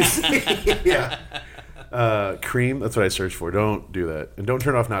r/Starbucks. Yeah. Cream, that's what I searched for. Don't do that. And don't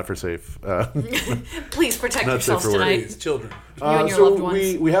turn off Not For Safe. Please protect Not safe yourselves for work. tonight. Please, children. You and your so loved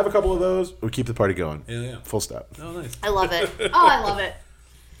ones. we have a couple of those. We keep the party going. Yeah. Full stop. Oh, nice. I love it. Oh, I love it.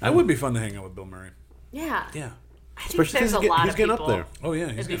 That would be fun to hang out with Bill Murray. Yeah. Yeah. I think Especially there's a because lot he's of getting people. up there. Oh, yeah.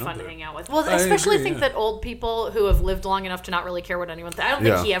 He's It'd be getting fun up to there. hang out with. Well, I especially agree, think yeah. that old people who have lived long enough to not really care what anyone thinks. I don't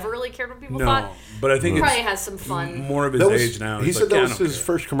think Yeah. he ever really cared what people No, thought. but I think He it's probably has some fun. more of his That was, age now. he He's said like, that yeah, I was don't his care.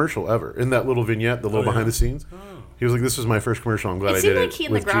 first commercial ever. In that little vignette, the little yeah? behind the scenes. He was like, this was my first commercial. I'm glad It I seemed did like it. he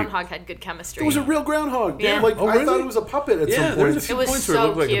and the with Jeep. groundhog had good chemistry. It was a real groundhog. Yeah. Yeah. Like, Oh, I really? thought it was a puppet at Yeah, some there was point. a few It was points where it so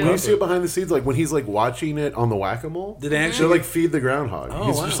looked like a cute. When you see it puppet. behind the scenes, like when he's like watching it on the whack-a-mole, Did they they actually- like feed the groundhog. Oh,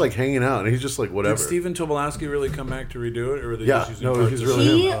 He's wow. just like hanging out, and he's just like whatever. Did Stephen Tobolowsky really come back to redo it, or were they Yeah, just using no, parts he's of really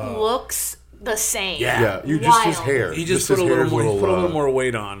it? He him. looks the same. Yeah, you just his Wild. hair. He just his put a little hair's more. He put a little uh, more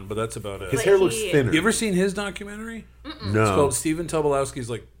weight on, but that's about it. His But hair looks he- thinner. You ever seen his documentary? No. It's called Stephen Tobolowsky's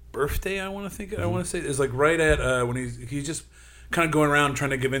like birthday. I want to think. I want to say it's like right at when he's just kind of going around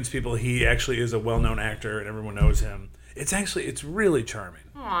trying to convince people he actually is a well-known actor and everyone knows him. It's really charming.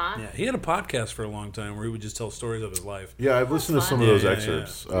 Aw. Yeah, he had a podcast for a long time where he would just tell stories of his life. Yeah, I've listened to fun. some of those Yeah,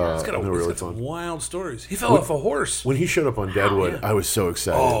 excerpts. Yeah. He's got, and they're he's really got some fun. wild stories. He fell off a horse. When he showed up on Deadwood, yeah. I was so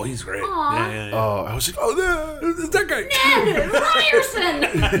excited. Oh, he's great. Yeah. Oh, I was like, oh, It's that guy.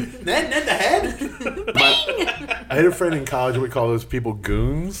 Ryerson! Ned the head. I had a friend in college that would call those people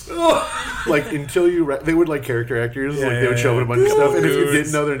goons. Like until they would like character actors, like they would show up in a bunch of stuff, and if you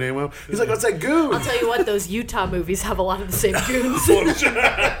didn't know their name, well, he's like, "What's that goon?" I'll tell you what, those Utah movies have a lot of the same goons.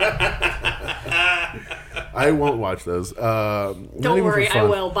 I won't watch those. Don't worry, I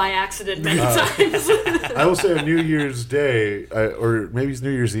will by accident many times. I will say on New Year's Day, or maybe it's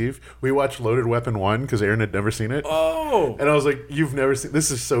New Year's Eve, we watched Loaded Weapon 1 because Aaron had never seen it. Oh. And I was like, "You've never seen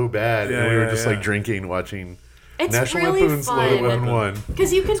this? Is so bad." Yeah, and we were yeah, just yeah. like drinking, watching It's National really Lampoon's Loaded fun. Weapon 1.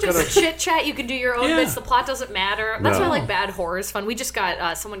 Because you can just chit chat, you can do your own Yeah. bits. The plot doesn't matter. That's No. why like bad horror is fun. We just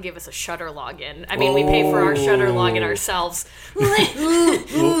got someone gave us a Shudder login. I mean, we pay for our Shudder login ourselves.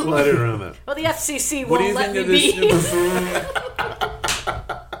 We'll edit around that. Well, the FCC What do won't you let think me of this? be.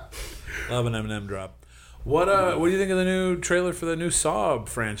 Love an Eminem drop. What do you think of the new trailer for the new Saw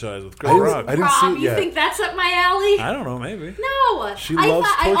franchise with Chris I Rock? didn't see Rob, it you yet. think that's up my alley? I don't know, maybe. No, She I loves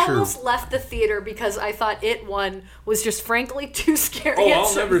thought I torture. almost left the theater because I thought It One was just frankly too scary. Oh, at I'll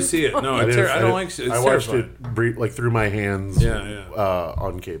certain never see it. No, I didn't- don't like it. It's I watched terrifying. it like through my hands. Yeah.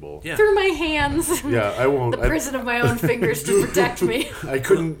 On cable. Yeah. through my hands. Yeah, I won't. The prison of my own fingers to protect me. I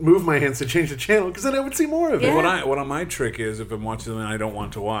couldn't move my hands to change the channel because then I would see more of it. Yeah. What my trick is if I'm watching something I don't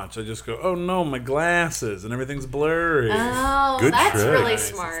want to watch, I just go, oh no, my glasses and everything's blurry. Oh, Good that's trick. really Nice,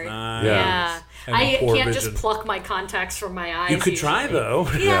 smart. nice. Yeah. Having I poor can't vision. just pluck my contacts from my eyes. You could try usually. though.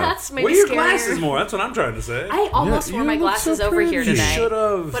 Yeah, that's maybe Wear your scarier. glasses more. That's what I'm trying to say. I almost Yeah, wore you my look glasses so over here pretty. today. You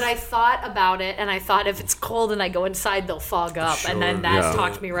should've. But I thought about it, and I thought if it's cold and I go inside, they'll fog up, and then that yeah.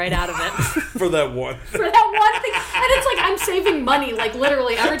 talked me right out of it. for that one. For that one thing, and it's like I'm saving money. Like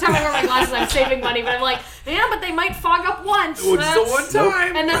literally, every time I wear my glasses, I'm saving money. But I'm like, yeah, but they might fog up once. Well, it's the one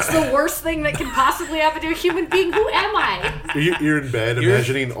time. And that's the worst thing that can possibly happen to a human being. Who am I? You're in bed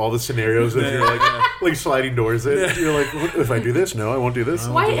imagining all the scenarios that you're like sliding doors in. You're like, what, if I do this? No, I won't do this.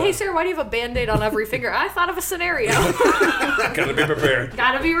 Why, hey, Sarah, why do you have a Band-Aid on every finger? I thought of a scenario. Gotta be prepared.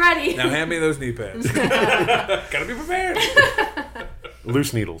 Gotta be ready. Now hand me those knee pads. Gotta be prepared.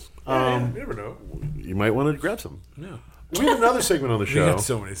 Loose needles. You never know. You might want to grab some. No. We have another segment on the We show. got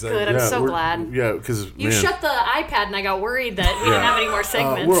so many Good, segments. I'm so we're- glad. Yeah, because You shut the iPad and I got worried that we didn't have any more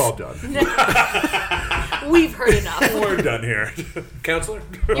segments. we're all done. We've heard enough. We're done here. Counselor?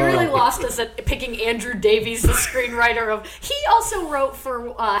 You really lost us at picking Andrew Davies, the screenwriter of... He also wrote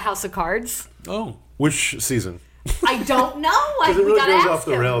for House of Cards. Oh. Which season? I don't know. Because it We really gotta goes ask off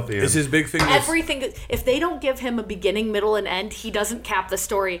the him. rail at the end. Is his big thing this? Everything. If they don't give him a beginning, middle, and end, he doesn't cap the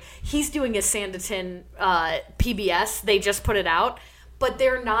story. He's doing a Sanditon PBS. They just put it out, but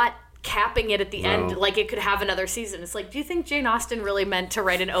they're not capping it at the end, like it could have another season. It's like, do you think Jane Austen really meant to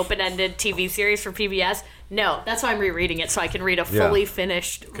write an open-ended TV series for PBS? No, that's why I'm rereading it, so I can read a fully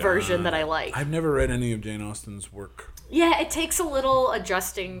finished version that I like. I've never read any of Jane Austen's work. Yeah, it takes a little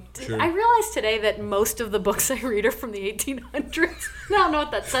adjusting. Sure. I realized today that most of the books I read are from the 1800s. I don't know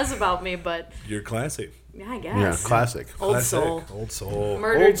what that says about me, but You're classy. yeah, I guess. Yeah, classic. Old Classic. soul. Old soul.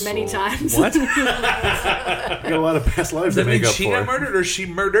 Murdered Old many soul. times. What? You got a lot of past lives Does to that mean make up she for. got murdered or she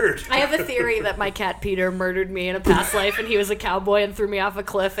murdered? I have a theory that my cat Peter murdered me in a past life and he was a cowboy and threw me off a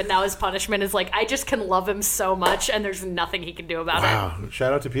cliff, and now his punishment is like, I just can love him so much and there's nothing he can do about it. Wow.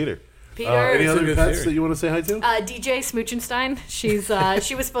 Shout out to Peter. Peter. Any That's a other good pets theory. that you want to say hi to? DJ Smoochenstein.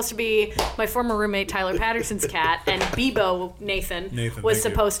 She was supposed to be my former roommate Tyler Patterson's cat, and Bebo Nathan was thank you.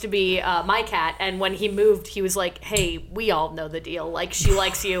 supposed to be my cat. And when he moved, he was like, "Hey, we all know the deal. Like, she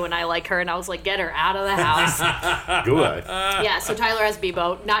likes you, and I like her." And I was like, "Get her out of the house." Go ahead. Yeah. So Tyler has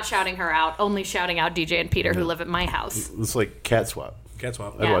Bebo, not shouting her out, only shouting out DJ and Peter, who live at my house. It's like cat swap. Cat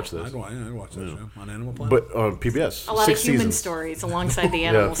swap. I'd Yeah. watch this. I'd watch that show on Animal Planet. But on PBS. A lot 6 of human seasons. stories alongside the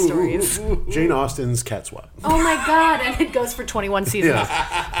animal stories. Jane Austen's cat swap. Oh my god, and it goes for 21 seasons.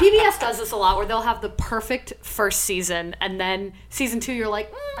 PBS does this a lot where they'll have the perfect first season, and then season 2 you're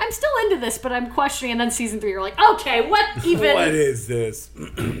like, I'm still into this, but I'm questioning, and then season 3 you're like, okay, what even? What is this?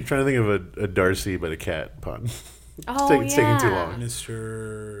 I'm trying to think of a Darcy but a cat pun. Oh, It's taking too yeah. long.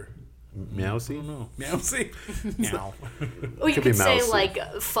 Mr. Meowsy? No. Meowsy? Meow. Oh, you Could be could say Mousy. like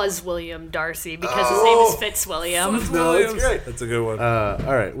Fuzz William Darcy because his name is Fitzwilliam. No, that's great. That's a good one.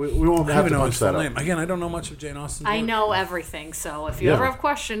 All right, we won't I have don't to know punch his full that name. up. Again, I don't know much of Jane Austen. I know everything, so if you Yeah. ever have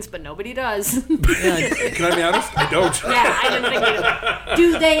questions, but nobody does. Can I be honest? I don't. Yeah, I didn't think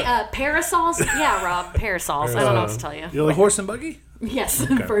you do. They parasols? Yeah, Rob, parasols. I don't know what to tell you. You're A like, horse and buggy? Yes,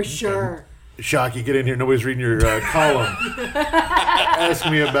 for sure. Shocky, get in here. Nobody's reading your column. Ask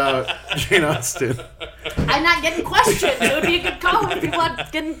me about Jane Austen. I'm not getting questions. It would be a good call if people are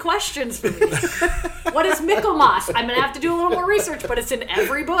getting questions for me. What is Michaelmas? I'm going to have to do a little more research, but it's in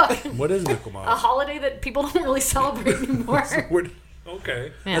every book. What is A Michaelmas? holiday that people don't really celebrate anymore.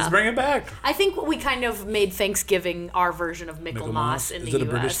 Okay. Yeah. Let's bring it back. I think we kind of made Thanksgiving our version of Michaelmas in Is the it a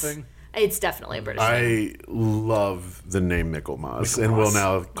US. British thing? It's definitely a British thing. I love the name Michaelmas, and will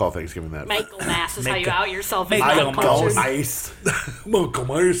now call Thanksgiving that. Michaelmas is how you out yourself as Michaelmas. non-cultured. Ice.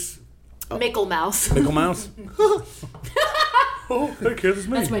 Michaelmas. Michaelmouse. Michaelmouse. Oh, that kid is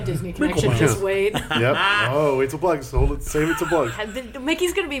me. That's my Disney connection. Michaelmouse. Just wait. Yep. Oh, it's a plug. So hold it. Save it to plug.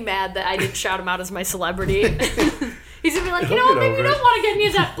 Mickey's gonna be mad that I didn't shout him out as my celebrity. He's gonna be like, you know He'll what, get maybe you over don't want to get me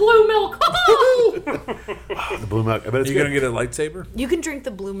that blue milk. The blue milk. I bet it's Are you good. going to get a lightsaber? You can drink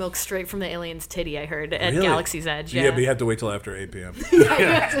the blue milk straight from the alien's titty, I heard, at Really? Galaxy's Edge. Yeah, Yeah, but you have to wait till after 8 p.m. It's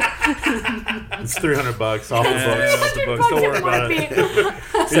 $300 off the books. the books. Don't worry about it.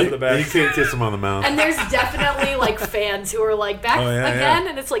 Send the You back. can't kiss him on the mouth. And there's definitely like fans who are like, back Oh, yeah, again, yeah.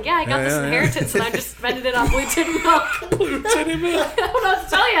 and it's like, yeah, I got this yeah, yeah. inheritance and I just spending it on blue titty milk. Titty milk. I don't know what to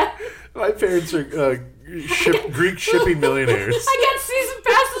tell you. My parents are Greek shipping millionaires. I got season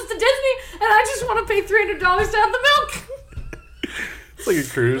passes to Disney, and I just want to pay $300 to have the milk. It's like a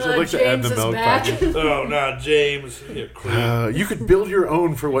cruise. I'd like to add James the is milk back. package. Oh, not James. You creep. You could build your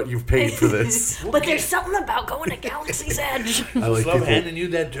own for what you've paid for this. But there's something about going to Galaxy's Edge. I like Love people. handing you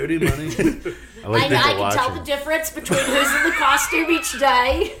that dirty money. I like I people can tell watching. the difference between who's in the costume each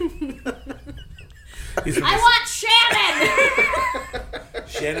day. He's I want Shannon.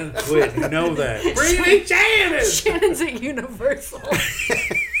 Shannon quit. You know that. Bring me Shannon. Shannon's at Universal.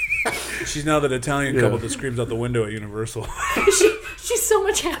 She's now that Italian couple that screams out the window at Universal. She's so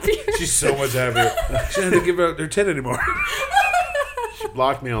much happier. She's so much happier. She doesn't have to give out their tit anymore.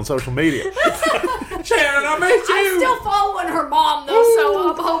 Blocked me on social media. Shannon, I miss you. I'm still following her mom though, so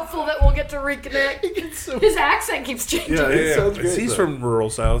I'm hopeful that we'll get to reconnect. His accent keeps changing. Yeah, it sounds great. He's though. from rural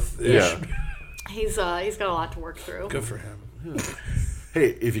South. Yeah. He's got a lot to work through. Good for him.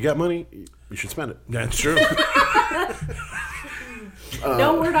 Hey, if you got money, you should spend it. That's true.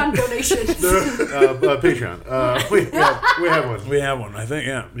 No word on donations. Patreon. We have one. We have one, I think,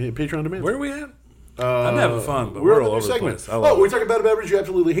 yeah. Patreon demands. Where are we at? I'm having fun, but We're we're on all the over the segment. place. I love We're it. talking about a beverage you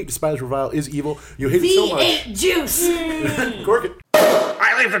absolutely hate, despise, revile, is evil. You hate it so much. V8 juice. Cork it.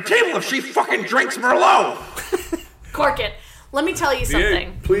 I leave the table if she fucking drinks Merlot. Cork it. Let me tell you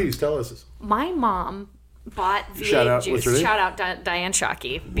something. Please tell us this. My mom bought V8 Shout out. juice. What's her name? Shout out Diane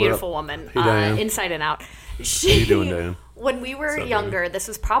Shockey, beautiful woman, Hey, Diane. inside and out. She, How you doing, Diane? When we were up, younger, this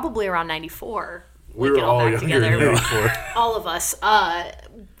was probably around '94. We were all back younger together. than 84. All of us.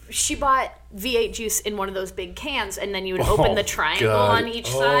 she bought V8 juice in one of those big cans, and then you would open the triangle on each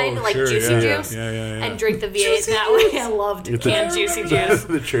side, like sure, juicy yeah, juice, yeah. and drink the V8 that way. I loved canned juicy juice.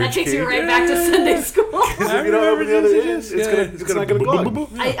 The church That takes you cake. right back to Sunday school. If you don't open the other end, it's not going to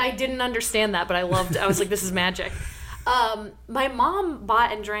clog. I didn't understand that, but I was like, this is magic. My mom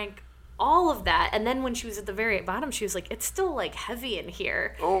bought and drank all of that, and then when she was at the very bottom, she was like, it's still like heavy in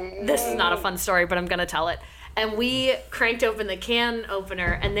here. This is not a fun story, but I'm gonna tell it. And we cranked open the can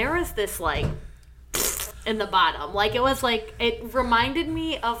opener, and there was this like in the bottom, like it reminded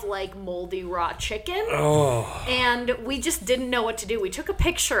me of like moldy raw chicken. And we just didn't know what to do. We took a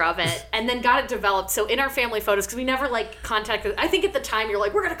picture of it and then got it developed. So in our family photos, because we never like contacted, I think at the time you're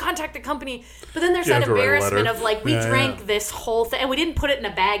like, we're gonna contact the company, but then there's that have to write a embarrassment letter. of like, we drank this whole thing, and we didn't put it in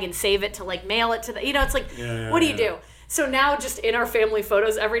a bag and save it to like mail it to the, it's like, what do you do? So now just in our family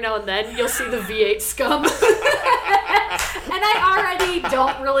photos, every now and then, you'll see the V8 scum. And I already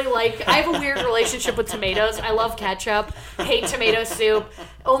don't really I have a weird relationship with tomatoes. I love ketchup, hate tomato soup,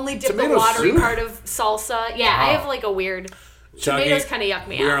 only dip Tomato the watery soup? part of salsa. Yeah, I have like a weird... Chucky, Tomatoes kind of yuck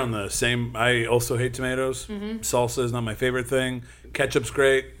me We're out. on the same. I also hate tomatoes. Salsa is not my favorite thing. Ketchup's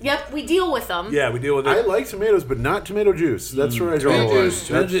great. Yep, we deal with them. Yeah, we deal with it. I like tomatoes, but not tomato juice. That's where I draw the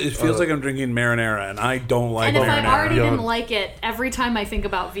line. It feels like I'm drinking marinara, and I don't like And if marinara. I already Yeah. didn't like it, every time I think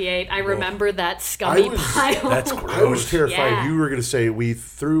about V8, I remember that scummy pile. That's gross. I was terrified Yeah. you were going to say we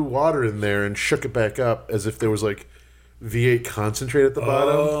threw water in there and shook it back up as if there was like V8 concentrate at the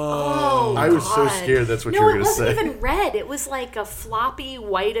bottom. Oh, I was so God. scared that's what No, you were it going to wasn't say. even red. It was like a floppy,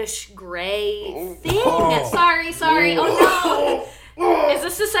 whitish gray thing. Oh. Sorry. Oh, no. Is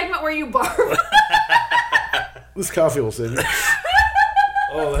this the segment where you barf? This coffee will save you.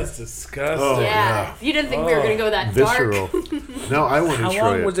 Oh, that's disgusting. Oh, Yeah. You didn't think we were going to go that Visceral. dark. No, I want to How try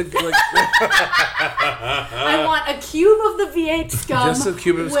long it. was it? Like, I want a cube of the V8 scum. Just a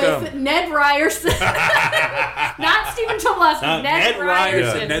cube of with scum. Ned Ryerson. Not Stephen Tobolowsky. Ned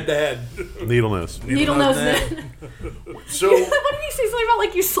Ryerson. Ned the Head. Needle nose. Needle nose Ned. Ned. So What did he say something about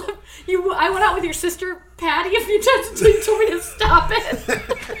like you slept? I went out with your sister Patty a few times until you told me to stop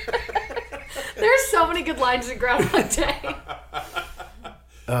it. There's so many good lines in Groundhog Day.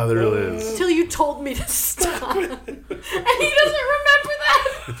 oh, there really is. Until you told me to stop, and he doesn't remember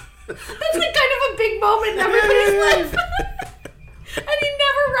that. That's like kind of a big moment in everybody's life. And he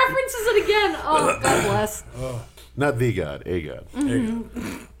never references it again. Oh, God bless. Not the god, a god.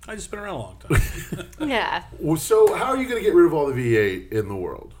 I just been around a long time. Yeah. Well, so how are you going to get rid of all the V8 in the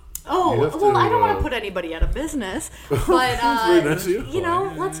world? Oh, You have well, to, I don't want to put anybody out of business, but very nice of you. you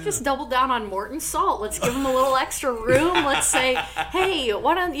know, let's just double down on Morton Salt. Let's give them a little extra room. Let's say, hey,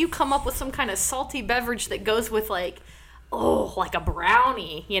 why don't you come up with some kind of salty beverage that goes with like a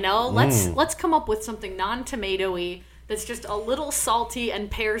brownie? You know, let's come up with something non-tomatoey that's just a little salty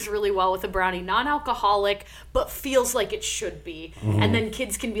and pairs really well with a brownie, non-alcoholic, but feels like it should be. And then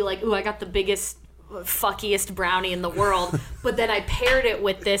kids can be like, ooh, I got the biggest fuckiest brownie in the world, but then I paired it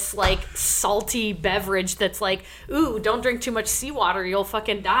with this like salty beverage that's like, ooh, don't drink too much seawater, you'll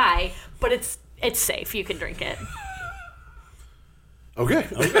fucking die, but it's safe, you can drink it. Okay.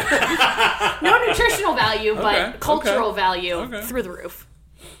 No nutritional value, but Okay, cultural okay, value okay. through the roof.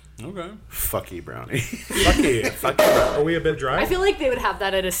 Okay. Fucky brownie. Fuck it. Are we a bit dry? I feel like they would have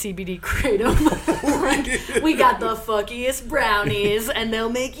that at a CBD kratom. Like, we got the fuckiest brownies, and they'll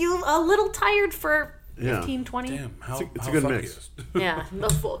make you a little tired for Yeah. 15, 20. Damn, It's a good mix. Yeah, the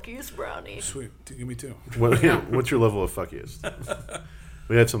fuckiest brownie. Sweet. Give me two. What's your level of fuckiest?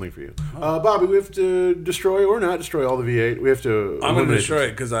 We had something for you. Bobby, we have to destroy or not destroy all the V8. We have to... I'm going to eliminate- destroy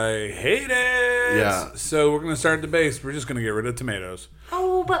it because I hate it. Yeah. So we're going to start at the base. We're just going to get rid of tomatoes.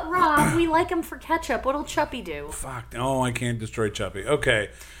 Oh, but Rob, we like them for ketchup. What'll Chuppy do? Fuck. Oh, I can't destroy Chuppy. Okay.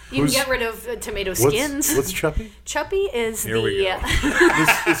 You can get rid of tomato skins. What's Chuppy? Chuppy is Here we go.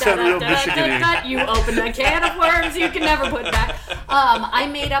 It sounded real Michigan-y. You open a can of worms you can never put back. I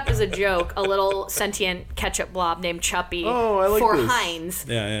made up as a joke a little sentient ketchup blob named Chuppy Oh, I like for this. Heinz.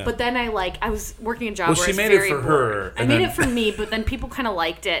 Yeah. But then I was working a job Well, where she I was made it very for bored. her, I and made then- it for me, but then people kind of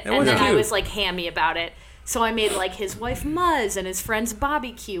liked it, and was then I cute. was like hammy about it. So I made like his wife Muzz and his friends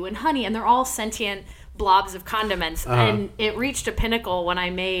Bobby Q and Honey, and they're all sentient blobs of condiments. And it reached a pinnacle when I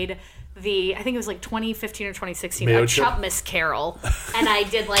made I think it was like 2015 or 2016, Mayo a chip? Chup Miss Carol. And I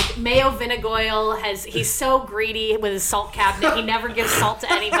did like Mayo Vinagoyle he's so greedy with his salt cabinet. He never gives salt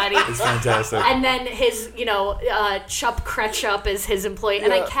to anybody. It's fantastic. And then his, Chup Kretchup is his employee.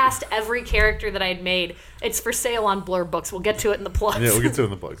 And I cast every character that I'd made It's for sale on Blur Books. We'll get to it in the plugs. Yeah, we'll get to it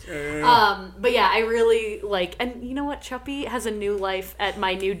in the plugs. But yeah, I really like, and you know what? Chuppy has a new life at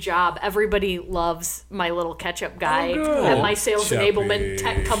my new job. Everybody loves my little ketchup guy at my sales Chuppy. enablement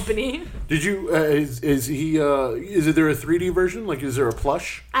tech company. Did you? Is he? Is there a 3D version? Like, is there a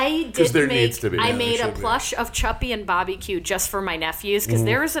plush? I 'Cause did there make. needs to be. I Yeah, made there a should be. plush of Chuppy and Bobby Q just for my nephews because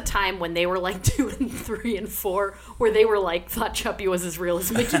there was a time when they were like 2 and 3 and 4 where they were like thought Chuppy was as real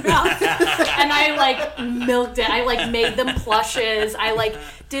as Mickey Mouse, and I like milked it. I like made them plushes. I like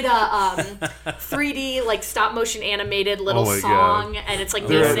did a 3D like stop motion animated little Oh my song, God. and it's like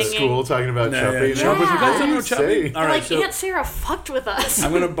They're me at singing. school talking about Chuppy. yeah. Chuppy, Yeah. you guys You don't know know Chuppy? Chuppy? All right, Like so Aunt Sarah fucked with us.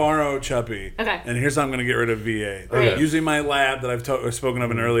 I'm gonna borrow Chuppy. Okay. And here's how I'm gonna get rid of VA. Okay. Using my lab that I've spoken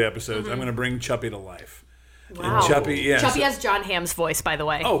of in early episodes, I'm gonna bring Chuppy to life. Wow. And Chuppy, yeah. Chuppy so- has John Hamm's voice, by the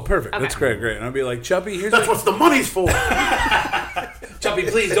way. Oh, perfect. Okay. That's great. And I'll be like, Chuppy, here's That's what the money's for. Chuppy,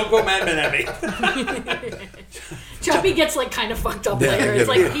 please don't go Mad Men at me. Chuppy gets like kind of fucked up Yeah, later. It's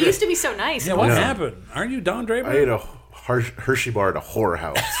like he used to be so nice. Yeah, what Yeah. happened? Aren't you Don Draper? I ate a Hershey bar at a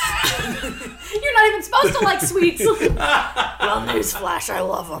whorehouse. You're not even supposed to like sweets. Well, newsflash, I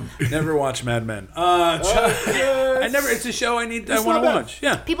love them. Never watched Mad Men. I never. It's a show I want to not bad. watch.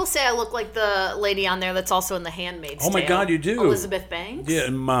 Yeah. People say I look like the lady on there that's also in The Handmaid's Oh my Tale. God, you do. Elizabeth Banks? Yeah,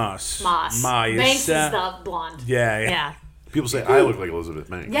 Moss. Moss. Ma, you Banks is sa- the blonde. Yeah. Yeah. People say I look like Elizabeth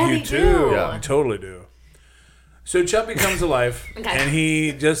Banks. Yeah, You they too. do. Yeah. You totally do. So Chuppy comes to life, Okay. and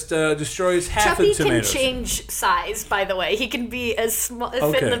he just destroys half Chuppy the can tomatoes. change size, by the way. He can be as small, fit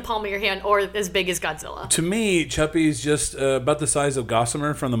Okay. in the palm of your hand, or as big as Godzilla. To me, Chuppy's just about the size of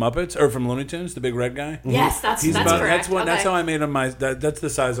Gossamer from the Muppets, or from Looney Tunes, the big red guy. Yes, that's He's correct. That's Okay. how I made him. That's the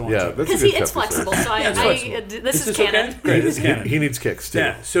size I want. Yeah, Chuppy. that's a Because good it's Chuppy flexible, size. so Yeah, it's flexible. this is canon. Okay? Great, it's canon. He needs kicks too.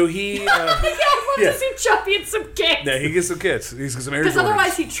 Yeah. So he. Yeah, I'd love Yeah. to see Chuppy and some kicks. Yeah, he gets some kits. He's got some air Because Jordans.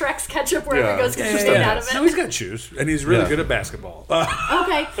 otherwise he treks ketchup wherever Yeah. he goes because Yeah, he's yeah, staying yeah. out of it. No, he's got shoes, and he's really Yeah. good at basketball.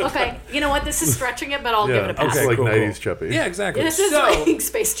 Okay. You know what? This is stretching it, but I'll give it a Yeah, pass. it's like cool, 90s Chuppy. Yeah, exactly. This is so, like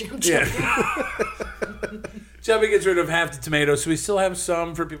Space Jam yeah. Chuppy. Chuppy gets rid of half the tomatoes, so we still have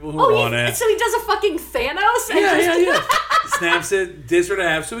some for people who Oh, want it. so he does a fucking Thanos? And Yeah. Snaps it, gets rid of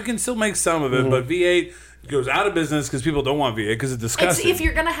half, so we can still make some of it. But V8 goes out of business because people don't want V8 because it's It's, disgusting. if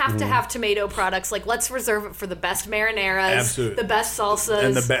you're gonna have to have tomato products, like let's reserve it for the best marinaras, Absolutely. the best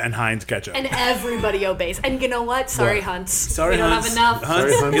salsas, and Heinz ketchup. and everybody obeys. And you know what? Sorry, What? Hunts. Sorry, we don't Hunts. have enough.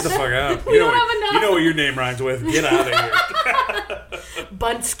 Hunts, Sorry, Hunts. get the fuck out. We don't have enough. You know what your name rhymes with. Get out of here.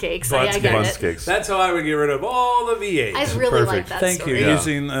 Bunts cakes. Bunts I get Bunce it. cakes. That's how I would get rid of all the V8. I really like Perfect. that Thank story. you. Yeah.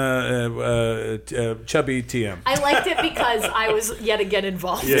 Using Chubby TM. I liked it because I was yet again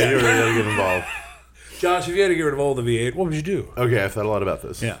involved. Yeah, you really gotta get involved. Josh, if you had to get rid of all the V8, what would you do? Okay, I've thought a lot about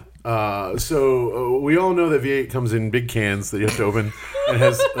this. Yeah. So we all know that V8 comes in big cans that you have to open and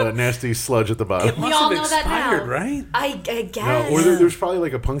has nasty sludge at the bottom. We Must all have know that expired, now. right? I guess. Or there's probably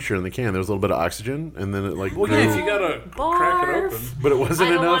like a puncture in the can. There was a little bit of oxygen, and then it like Well, grew, yeah, if you gotta crack it open. but it wasn't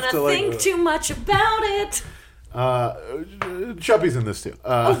I don't enough want to to like. think too much about it. Chuppy's in this too.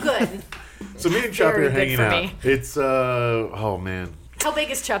 Oh, good. So me and Chuppy Very are good hanging for out. me. It's oh man, How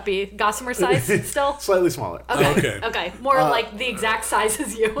big is Chuppy? Gossamer size still? slightly smaller. Okay. More like the exact size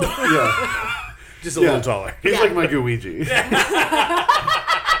as you. Yeah, Just a yeah. little taller. He's Yeah. like my Guiji.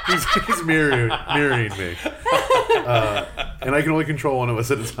 he's mirroring me, and I can only control one of us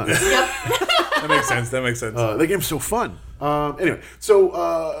at a time. Yep. That makes sense. That game's so fun. Anyway, so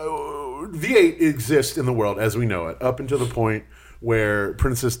V8 exists in the world as we know it, up until the point where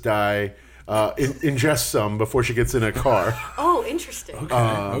Princess Di ingests some before she gets in a car. Oh, interesting.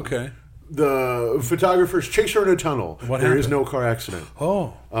 Okay. The photographers chase her in a tunnel. What There is happened? no car accident.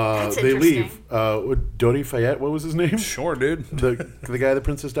 Oh, That's They interesting. leave. Dodi Fayette, what was his name? sure, dude. The guy that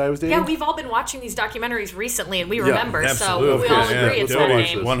Princess Di was dating? Yeah, we've all been watching these documentaries recently, and we remember, Absolutely. so we all Yeah, agree yeah, it's let's all that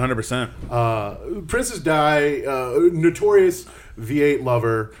watch name. this. 100%. Princess Di, notorious V8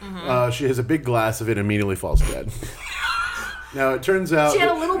 lover. Mm-hmm. She has a big glass of it and immediately falls dead. Now, it turns out... She had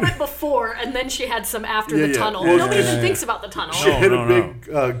a little bit before, and then she had some after Yeah, the yeah. tunnel. Well, Nobody yeah, even yeah. thinks about the tunnel. She had no, a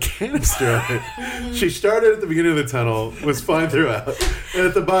big canister of it. She started at the beginning of the tunnel, was fine throughout, and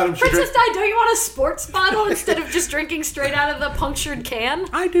at the bottom she Princess drank... Di, don't you want a sports bottle instead of just drinking straight out of the punctured can?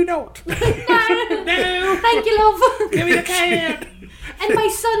 I do not. No. Thank you, love. Give me the can. And my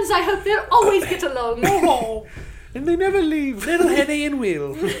sons, I hope they'll always get along. and they never leave. Little Henny and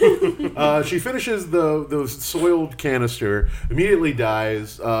Will. She finishes the soiled canister, immediately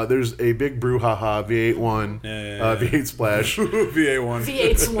dies. There's a big brouhaha, V8 one, V8 splash. VA1.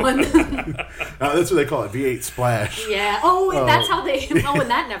 V8's one. That's what they call it, V8 splash. Yeah. Oh, and that's how they. Oh, and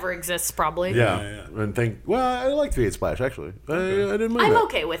that never exists, probably. Yeah. And I like V8 splash, actually. I didn't mind I'm that.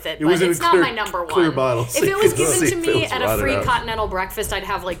 okay with it, It but was in it's a not clear- my number one. clear bottle, so If you it was could given see to if me it was at a rotted free out. continental breakfast, I'd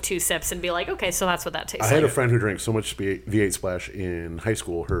have like 2 sips and be like, okay, so that's what that tastes I had a like. friend who drank so much V8 splash in high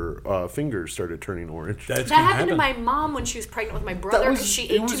school, her fingers started turning orange. That That happened to my mom when she was pregnant with my brother because she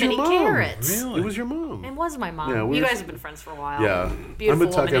ate too many carrots. It was your mom. It was my mom. Yeah, we you were- guys have been friends for a while. Yeah. Beautiful I'm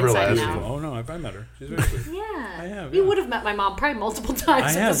a Tuck woman inside Everlasting. now. Oh, no, I've met her. She's very sweet. Yeah. I have, You yeah. would have met my mom probably multiple times I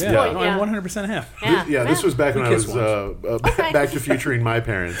at have, this yeah. point. No, Yeah. I 100% have. Yeah. This was back when I kissed was Okay. back to featuring my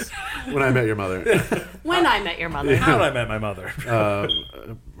parents when I met your mother. When I met your mother. How did I met my mother?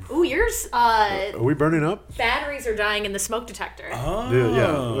 Ooh, yours Are we burning up? batteries are dying in the smoke detector.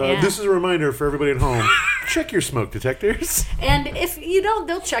 Yeah. This is a reminder for everybody at home. Check your smoke detectors. And if you don't,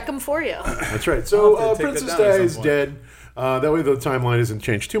 they'll check them for you. That's right. So I'll have to take Princess that down at some dies point. dead. That way the timeline isn't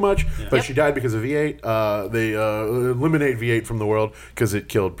changed too much. But she died because of V8. They eliminate V8 from the world because it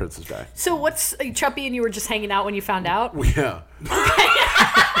killed Princess Di. So what's Chuppy and you were just hanging out when you found out? Yeah.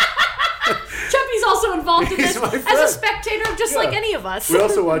 Chuppy's also involved in He's this my as a friend. spectator, just like any of us. We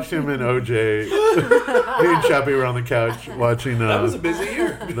also watched him in OJ. Me and Chappie were on the couch watching That was a busy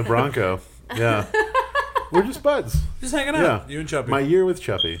year. the Bronco. Yeah. We're just buds. Just hanging Yeah. out. You and Chuppy. My year with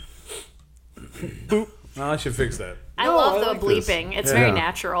Chappie. Oh, I should fix that. I No, love I the like this. bleeping. It's Yeah. very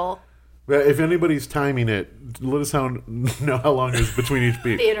natural. Well, if anybody's timing it, let us know how long is between each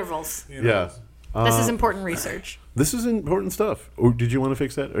beat. The intervals. Yeah. This is important research. This is important stuff. Or did you want to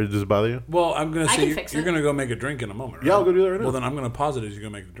fix that? Or does it bother you? Well, I'm going to I say can you're, fix you're it. going to go make a drink in a moment, right? Yeah, I'll go do that right now. Well, then I'm going to pause it as you go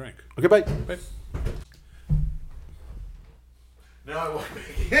make the drink. Okay, bye. Right?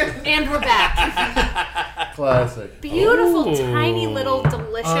 And we're back. Classic. Beautiful, tiny, little,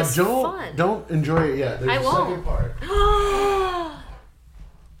 delicious don't fun. don't enjoy it yet. There's I a won't. second part.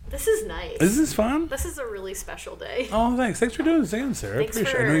 This is nice. Is this fun? This is a really special day. Oh, thanks. Thanks for doing this again, Sarah. Thanks I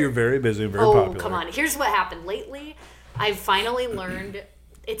appreciate for- it. I know you're very busy, very Oh, popular. come on. Here's what happened. Lately, I've finally learned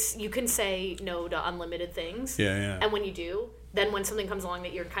you can say no to unlimited things. Yeah, yeah. And when you do, then when something comes along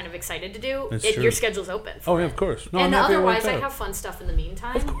that you're kind of excited to do, That's your true. schedule's open. Oh, yeah, of course. No, And I'm happy it otherwise, worked I out. have fun stuff in the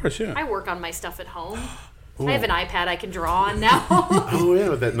meantime. Of course, yeah. I work on my stuff at home. I have an iPad I can draw on now. Oh yeah,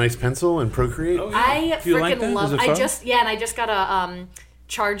 with that nice pencil and Procreate. Oh, yeah. I Do you like freaking that? love. Is it fun? And I just got a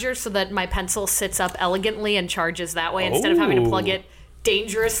charger so that my pencil sits up elegantly and charges that way instead of having to plug Oh. it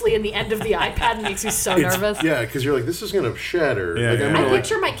dangerously in the end of the iPad. It makes me so nervous. Yeah, because you're like, this is gonna shatter. Yeah, like, yeah. I'm I gonna, like,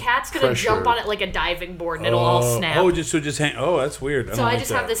 picture my cat's gonna pressure. jump on it like a diving board and it'll all snap. Oh, just hang. Oh, that's weird. so don't I like just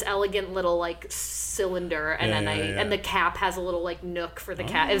that. have this elegant little like cylinder, and Yeah, then yeah, yeah. and the cap has a little like nook for the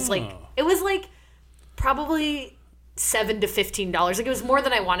cat. Oh. It was like probably $7 to $15. Like it was more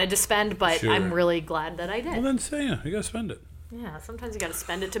than I wanted to spend, but Sure. I'm really glad that I did. Well, then say yeah. You gotta spend it. Yeah, sometimes you got to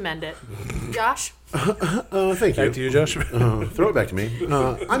spend it to mend it. Josh, thank Back to you. you, Josh. Throw it back to me.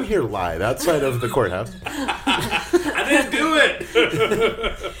 I'm here live outside of the courthouse. I didn't do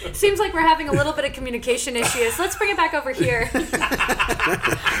it. seems like we're having a little bit of communication issues. Let's bring it back over here. And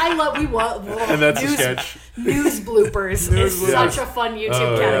that's a sketch. News bloopers is such a fun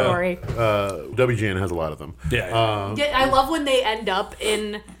YouTube category. WGN has a lot of them. Yeah. Yeah, I love when they end up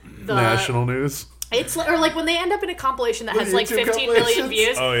in the National news. It's like, or like when they end up in a compilation that The has like YouTube 15 million compilations?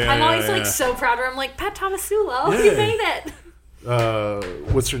 views. Oh, yeah, I'm always yeah, like yeah. so proud of her. I'm like, Pat Tomasulo, Yeah. you made it.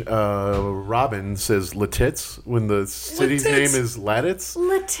 What's her? Robin says Latits when the city's Latits. name is Latits.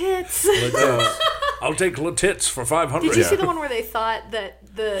 Latits. I'll take Latits for 500. Did you see the one where they thought that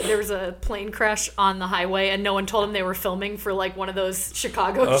there was a plane crash on the highway and no one told them they were filming for like one of those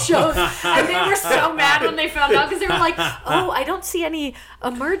Chicago shows? And they were so mad when they found out because they were like, "Oh, I don't see any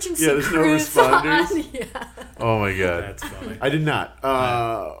emergency Yeah, there's no crews responders. on." Yeah. Oh my god, That's funny. I did not.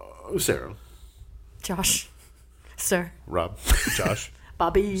 Sarah, Josh, sir, Rob, Josh,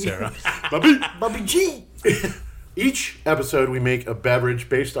 Bobby, Sarah. Bobby G. Each episode, we make a beverage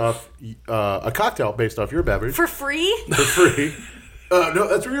based off a cocktail based off your beverage for free. for free. No,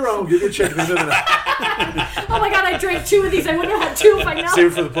 that's where you're wrong. We'll give you a check. Oh my god, I drank 2 of these. I wouldn't have had 2 if I know. Save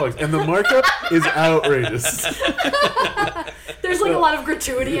it for the plugs. And the markup is outrageous. There's like a lot of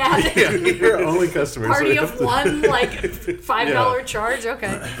gratuity added. Yeah, you're only customers. Party so of one, like $5 charge. Okay.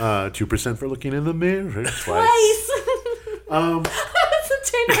 2% for looking in the mirror twice. Twice. That's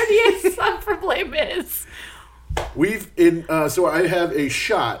a Thénardier song for Les Mis. We've in so I have a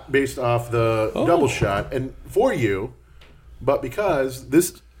shot based off the double shot, and for you, but because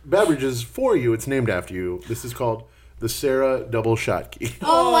this beverages for you. It's named after you. This is called the Sarah Double Shot Key.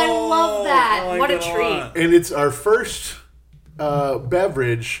 Oh, I love that. I like What a it a treat. lot. And it's our first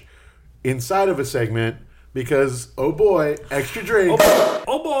beverage inside of a segment because, oh boy, extra drink.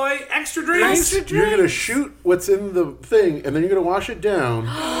 Oh boy, extra drinks. You're going to shoot what's in the thing, and then you're going to wash it down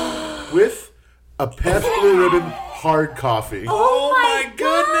with a Pabst Blue Ribbon hard coffee. Oh my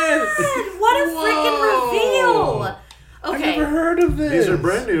goodness. What a freaking reveal. I've Okay. never heard of this. These are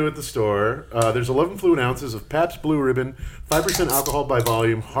brand new at the store. There's 11 fluid ounces of Pabst Blue Ribbon, 5% alcohol by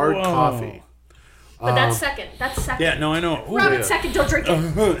volume, hard coffee. But that's second. That's second. Yeah, no, I know. Ooh, Robin, second. Don't drink it.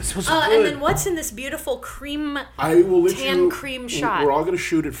 it smells so And good. then what's in this beautiful cream? I will let Tan you. cream shot. We're all going to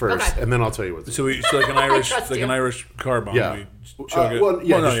shoot it first, Okay. and then I'll tell you what's. So like an Irish, trust like you. an Irish car bomb. Yeah. We chug it. Well,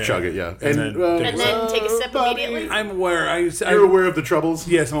 yeah, Well, no, just chug it, yeah. And then take And a then take a sip Bobby. immediately. I'm aware. You're aware of the troubles?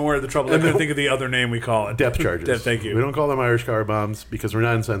 Yes, I'm aware of the trouble. I couldn't think of the other name we call it. Depth charges. Thank you. We don't call them Irish car bombs because we're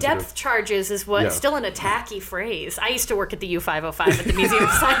not insensitive. Depth charges is what Yeah. still an attacky phrase. I used to work at the U505 at the Museum of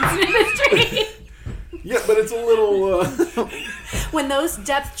Science and Industry. Yeah, but it's a little. When those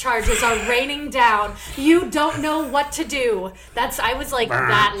depth charges are raining down, you don't know what to do. I was like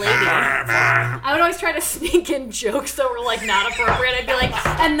that lady. I would always try to sneak in jokes that were like not appropriate. I'd be like,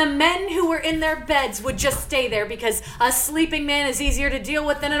 and the men who were in their beds would just stay there because a sleeping man is easier to deal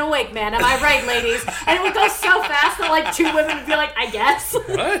with than an awake man. Am I right, ladies? And it would go so fast that like two women would be like, I guess.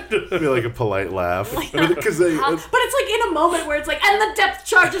 What? Be like a polite laugh. Because they. But it's like in a moment where it's like, and the depth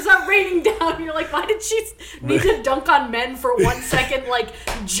charges are raining down. You're like, why did she need to dunk on men for 1 second, like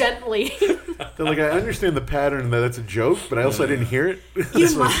gently? They're like, I understand the pattern that it's a joke, but I also didn't hear it. You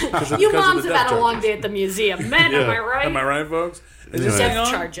because of moms the have had depth a long charges. day at the museum. Men, am I right? Am I right, folks? Is Anyway. this thing Depth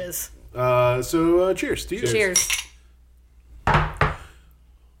on? charges. So cheers to you. Cheers.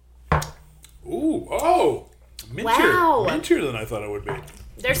 Ooh, oh, mintier. Wow. Mintier than I thought it would be.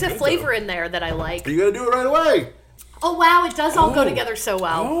 There's a flavor in there that I like. You gotta do it right away. Oh wow, it does all go together so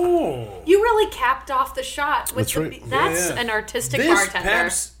well. Oh, You really capped off the shot with That's the. right. That's Yeah, yeah. an artistic this bartender.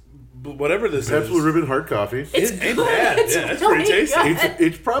 Pabst, whatever this Pabst is, Blue Ribbon hard coffee. It's ain't good. bad. It's Yeah, that's really pretty tasty. good.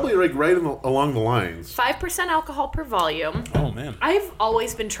 It's probably like right along the lines. 5% alcohol per volume. Oh man, I've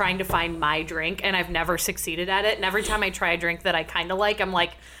always been trying to find my drink, and I've never succeeded at it. And every time I try a drink that I kind of like, I'm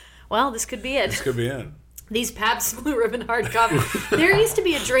like, well, this could be it. this could be it. These Pabst Blue Ribbon hard coffee. There used to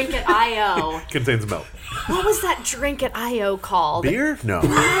be a drink at I.O. Contains milk. What was that drink at I.O. called? Beer? No.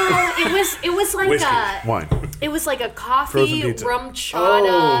 It was like Whiskey. Wine. it was like a Frozen coffee pizza. rum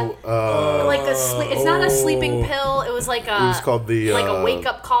chata. Oh, Like it's not a sleeping pill. It was like a. It was called the, like a wake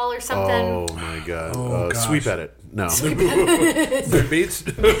up call or something. oh my god. gosh. Sweep at it. No. Good beats.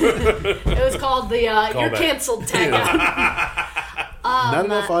 It was called the You're Callback. Canceled tag out. Not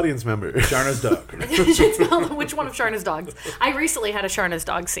enough audience members. Sharna's duck. Which one of Sharna's dogs? I recently had a Sharna's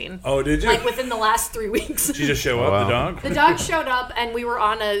dog scene. Oh, did you? Like within the last 3 weeks. Did you just show up, wow. the dog? The dog showed up, and we were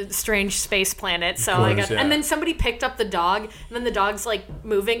on a strange space planet. So I course, got, yeah. and then somebody picked up the dog, and then the dog's like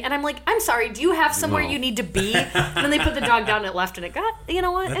moving, and I'm like, I'm sorry, do you have somewhere No. you need to be? And then they put the dog down, and it left, and it got, you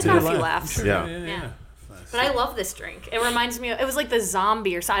know what? It got a few laughs. Yeah. Yeah. But I love this drink. It reminds me of, it was like the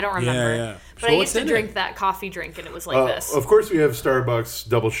zombie or so, I don't remember. Yeah. But So I what's used to in drink it? that coffee drink, and it was like this. Of course, we have Starbucks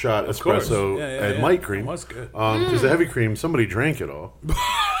double shot course. espresso Yeah, and yeah. light cream. It was good. Because the heavy cream, somebody drank it all.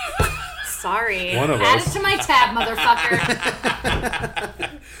 Sorry. One of Add us. it to my tab, motherfucker.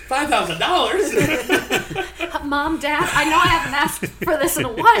 $5,000. Mom, Dad, I know I haven't asked for this in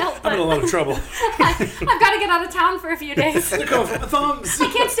a while, I'm in a but lot of trouble. I've got to get out of town for a few days. Look over the thumbs.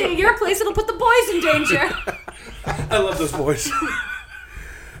 I can't stay at your place. It'll put the boys in danger. I love those boys.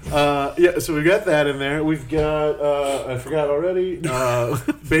 Yeah, so we got that in there. We've got, I forgot already,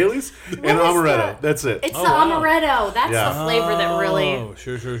 Bailey's and is amaretto. that? That's it. It's the wow. amaretto. That's Yeah. the flavor that really... Oh,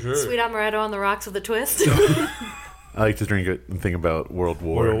 sure. Sweet amaretto on the rocks with a twist. I like to drink it and think about World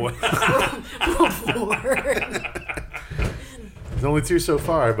War. There's only 2 so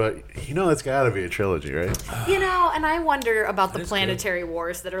far, but you know that's got to be a trilogy, right? You know, and I wonder about the That's planetary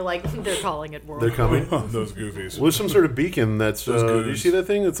wars that are like, they're calling it world. They're coming. Those goofies. Well, there's some sort of beacon that's. Do you goons. see that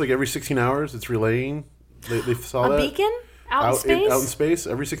thing? It's like every 16 hours, it's relaying. They saw A that beacon? Out in space? out in space,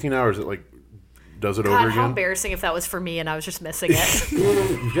 every 16 hours, it like does it God, over how again. embarrassing if that was for me and I was just missing it.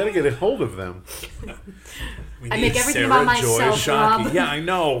 You got to get a hold of them. I make everything about myself, Rob. Yeah, I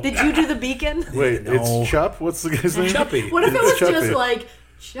know. Did you do the beacon? Wait, No. it's Chup. What's the guy's name? Chuppy. What if it It's was Chuppy. just like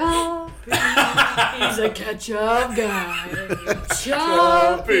Choppy, he's a ketchup guy.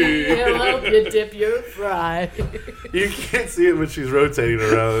 Choppy, he'll help you dip your fry. You can't see it when she's rotating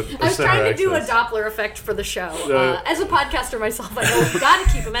around. I was trying to do a Doppler effect for the show. As a podcaster myself, I know we've got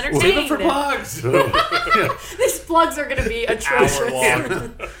to keep them entertained. Save it for plugs. These plugs are going to be atrocious.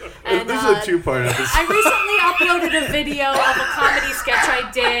 And, this is a 2-part episode. I recently uploaded a video of a comedy sketch I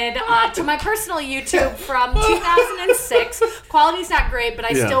did to my personal YouTube from 2006. Quality's not great, but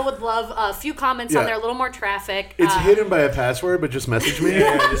I still would love a few comments on there, a little more traffic. It's hidden by a password, but just message me.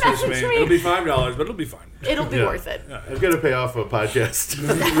 Yeah, just message me. It'll be $5, but it'll be fine. It'll be worth it. I've got to pay off a podcast.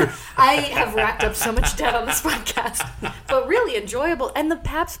 I have racked up so much debt on this podcast, but really enjoyable. And the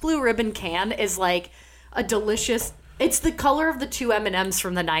Pabst Blue Ribbon can is like a delicious. It's the color of the two M&Ms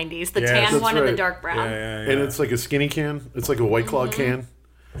from the 90s, the tan that's one and right. the dark brown. And it's like a skinny can. It's like a White Claw can.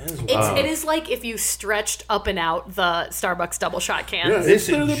 It is like if you stretched up and out the Starbucks double shot cans. Yeah, This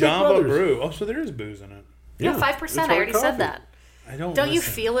they're the is Big Jamba Brothers. Brew. Oh, so there is booze in it. Yeah, 5%. it's I hard already coffee. said that. I don't Don't you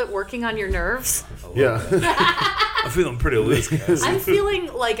listen. feel it working on your nerves? Yeah. I'm feeling pretty loose, guys. I'm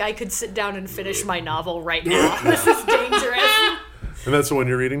feeling like I could sit down and finish my novel right now. This is dangerous. And that's the one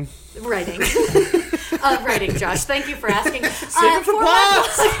you're reading? Writing. Writing, Josh. Thank you for asking. Save it for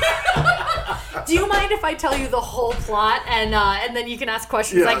Do you mind if I tell you the whole plot and then you can ask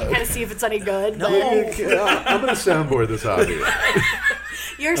questions? Yeah. I can kind of see if it's any good. I'm going to soundboard this audio.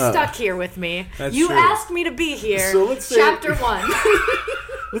 You're stuck here with me. That's You true. asked me to be here. So let's say- Chapter 1.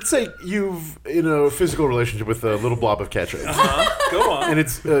 Let's say you've in a physical relationship with a little blob of ketchup. Go on. And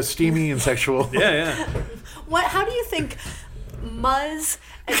it's steamy and sexual. Yeah. How do you think Muzz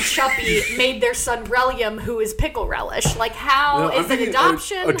and Chuppy made their son Relium, who is Pickle Relish? Like, how I'm is it thinking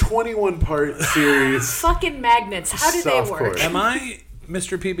adoption? A 21-part series. Fucking magnets. How do they Softcore. work? Am I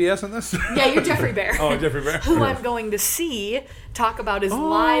Mr. PBS in this? Yeah, you're Jeffrey Bear. Oh, Jeffrey Bear. Who I'm going to see talk about his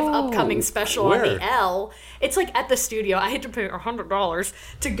live upcoming special on where? the L. It's like at the studio. I had to pay $100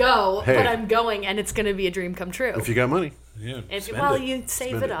 to go, Hey. but I'm going, and it's going to be a dream come true. If you got money. Yeah. You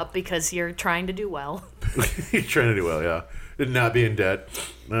save it up because you're trying to do well. You're trying to do well, yeah. And not be in debt.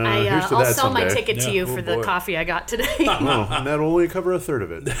 Here's to I'll that sell my someday. ticket to you Oh, for the boy. coffee I got today. Oh, and that'll only cover a third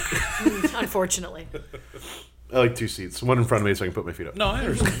of it. Unfortunately, I like 2 seats. One in front of me so I can put my feet up. No, I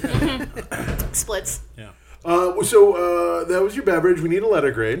understand. splits. Yeah. So that was your beverage. We need a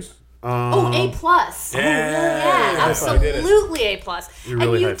letter grade. A plus. Yeah, absolutely A plus. really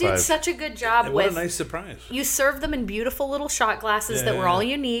And you high did five. such a good job What a with. nice surprise. You served them in beautiful little shot glasses that were yeah. all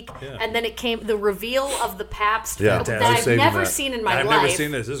unique, Yeah. and then it came the reveal of the Pabst Yeah, that I was I've saving never that. seen in my I've life. never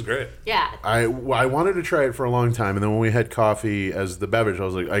seen this. This is great. Yeah, I wanted to try it for a long time, and then when we had coffee as the beverage, I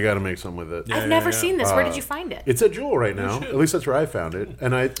was like, I got to make something with it. I've never seen this. Where did you find it? It's at Jewel right now. At least that's where I found it.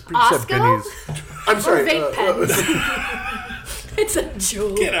 And I said Osco? pennies. I'm Or sorry. vape pens. It's a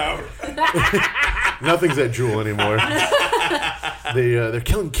jewel. Get out. Nothing's at Jewel anymore. They're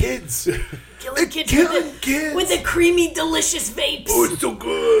killing kids. Killing kids killing with, kids. with the creamy, delicious vapes. It's so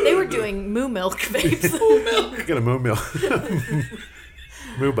good. They were doing moo milk vapes. I got a moo mill.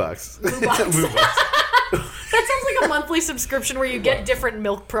 Moo box. That sounds like a monthly subscription where you get different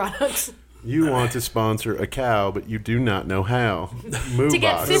milk products. You want to sponsor a cow, but you do not know how. Moo To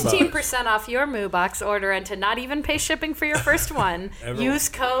get box. 15% off your Moo Box order and to not even pay shipping for your first one, use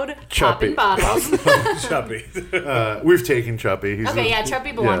code Chuppy. Poppin' Bottles. Chubby. We've taken Chuppy. He's Okay, yeah,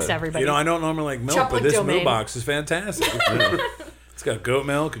 Chuppy belongs to everybody. You know, I don't normally like milk, Public but this domain. Moo Box is fantastic. It's got goat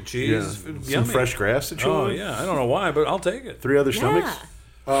milk and cheese. Some Yummy. fresh grass to chew Oh, on. yeah. I don't know why, but I'll take it. 3 other stomachs.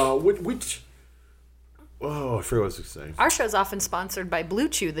 Which oh, I forgot what I was going to say. Our show's often sponsored by Blue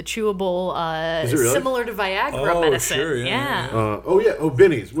Chew, the chewable, Is it really? similar to Viagra Oh, medicine. sure, yeah.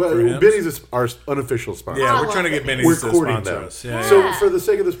 Benny's. Well, him. Benny's is our unofficial sponsor. Yeah, I we're trying to love get it. Benny's We're to courting sponsor them. us. Yeah, So, Yeah. for the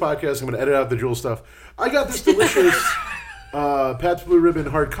sake of this podcast, I'm going to edit out the Jewel stuff. I got this delicious Pabst Blue Ribbon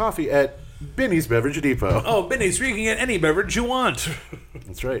hard coffee at Benny's Beverage Depot. Oh, Benny's, you can get any beverage you want.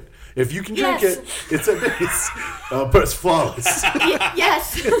 That's right. If you can drink Yes. it, it's at Benny's. But it's flawless.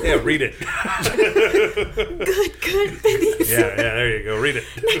 Yes. Yeah, read it. Good Benny's. Yeah, there you go. Read it.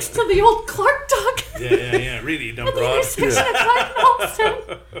 Next to the old Clark dog. Yeah. Read it, you dumb At the broad. intersection of Clark and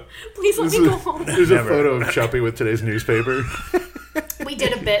Olmsted. Please let me go home. There's a photo of Chuppy with today's newspaper. We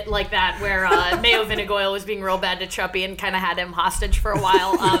did a bit like that where Mayo Vinagoyle was being real bad to Chuppy and kind of had him hostage for a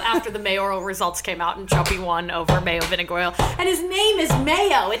while after the mayoral results came out and Chuppy won over Mayo Vinagoyle. And his name is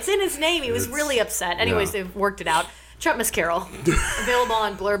Mayo. It's in his name. He was really upset. Anyways, they've worked it out. Chup Miss Carol. Available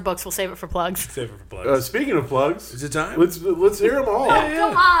on Blurb Books. We'll save it for plugs. Save it for plugs. Speaking of plugs, Is it time? let's hear them all.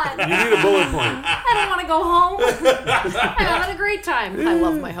 Come on. You need a bullet point. I don't want to go home. I'm having a great time. I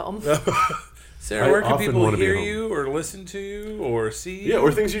love my home. Sarah, I where can often people wanna be hear home. you or listen to you or see? Yeah,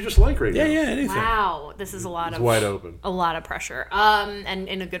 or things you just like right now. yeah, anything. Wow, this is a lot It's of wide open. a lot of pressure, and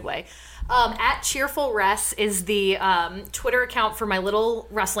in a good way. At Cheerful Res is the Twitter account for my little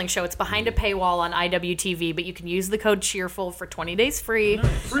wrestling show. It's behind a paywall on IWTV, but you can use the code Cheerful for 20 days free.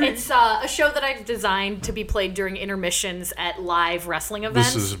 It's a show that I've designed to be played during intermissions at live wrestling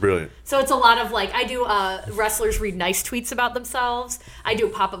events. This is brilliant. So it's a lot of like, I do wrestlers read nice tweets about themselves. I do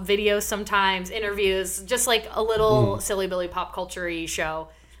pop-up videos sometimes, interviews, just like a little silly Billy pop culture-y show.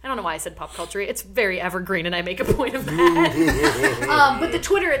 I don't know why I said pop culture. It's very evergreen, and I make a point of that. But the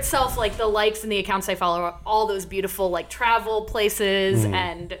Twitter itself, like the likes and the accounts I follow, are all those beautiful like travel places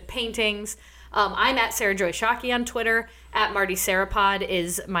and paintings. I'm at Sarah Joy Shockey on Twitter. At Marty Sarapod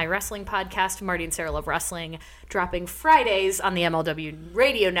is my wrestling podcast, Marty and Sarah Love Wrestling, dropping Fridays on the MLW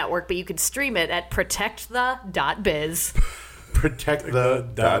Radio Network, but you can stream it at protectthe.biz.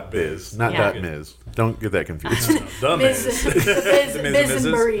 Protectthe.biz, not Yeah. .miz. Don't get that confused. The Miz, Miz. Miz, Miz and Miz and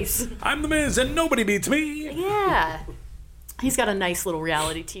Mrs. Maurice. I'm the Miz and nobody beats me. Yeah. He's got a nice little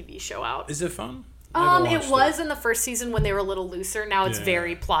reality TV show out. Is it fun? Never It watched was in the first season when they were a little looser. Now it's Yeah.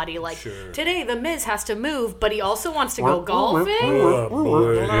 very plotty. Like, Sure. today the Miz has to move, but he also wants to go golfing. Oh,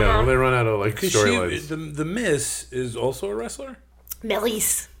 boy. Yeah, well, they run out of like 'Cause storylines. the Miss is also a wrestler?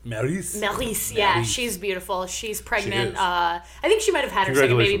 Melis. Maryse? Yeah, she's beautiful. She's pregnant. is. I think she might have had her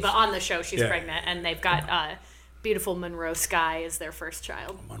second baby, Congratulations. but on the show she's Yeah. pregnant, and they've got beautiful Monroe Sky as their first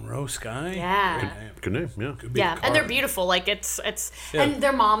child. Monroe Sky? Yeah. Good name. Good name, yeah. Could be Yeah, a and they're card. beautiful. Like it's Yeah. and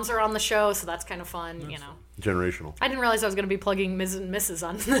their moms are on the show, so that's kind of fun. You know, Generational. I didn't realize I was going to be plugging Ms. and Mrs.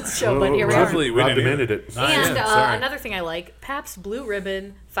 on this show, Oh, but here we Rob- are. Hopefully we Rob didn't demanded either. it. And Yeah, sorry. another thing I like, Pabst Blue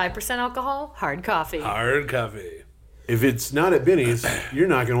Ribbon, 5% alcohol, hard coffee. Hard coffee. If it's not at Benny's, you're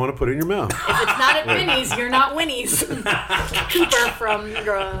not going to want to put it in your mouth. If it's not at Winnie's, you're not Winnie's. Cooper from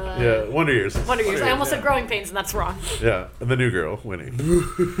Yeah, Wonder Years. Wonder Years. I almost said Growing Pains, and that's wrong. Yeah, and the new girl, Winnie.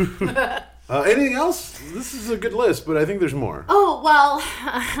 Anything else? This is a good list, but I think there's more. Oh, well,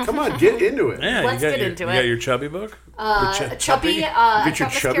 Come on, get into it. Yeah, Let's you got get your, into you it. got your chubby book? Chubby, your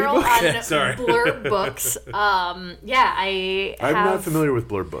Travis chubby Carroll book? on Yeah, sorry. Blurb Books. Yeah, I have... I'm not familiar with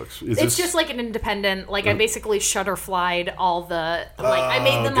Blurb books. Is It's this, just like an independent, like I basically shutterflied all the, like I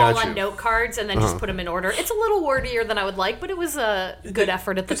made them all got on you. note cards and then just put them in order. It's a little wordier than I would like, but it was a good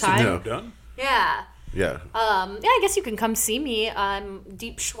effort at the time. know. Done? Yeah. yeah. Yeah, I guess you can come see me on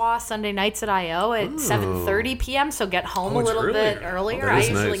Deep Schwa Sunday nights at I.O. at 7:30 p.m. So get home a it's little bit earlier. earlier. that I is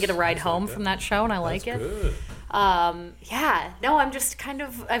usually nice. get a ride home from that show, and I like it. Good. Yeah, no, I'm just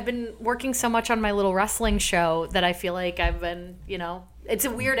I've been working so much on my little wrestling show that I feel like I've been, it's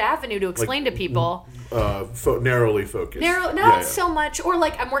a weird avenue to explain to people. Narrowly focused. Not Yeah, yeah. so much, or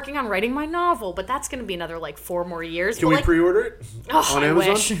like I'm working on writing my novel, but that's going to be another like 4 more years. Can But, we like, pre-order it on I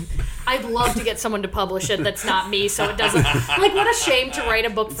Amazon? wish. I'd love to get someone to publish it that's not me, so it doesn't. Like, what a shame to write a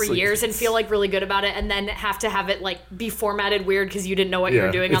book for like- years and feel like really good about it, and then have to have it like be formatted weird because you didn't know what you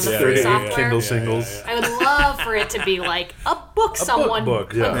were doing on it's the free 38 software. Kindle singles. I would love for it to be like a book someone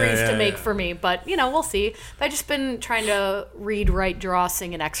book, yeah. agrees Yeah, to yeah, make yeah. for me, but we'll see. But I've just been trying to read, write, draw,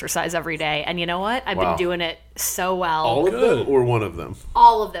 sing, and exercise every day, and you know what? I've Wow. been doing it so well. All of Good. them or one of them?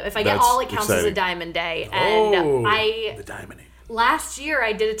 All of them. If I get That's all, it counts as a exciting. diamond day. And The diamond. last year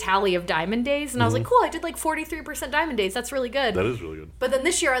I did a tally of diamond days, and I was like, cool, I did like 43% diamond days. That's really good. That is really good. But then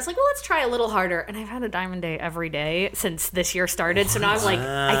this year I was like, well, let's try a little harder. And I've had a diamond day every day since this year started. So now I'm like,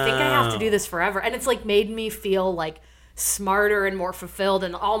 I think I have to do this forever. And it's like made me feel like smarter and more fulfilled,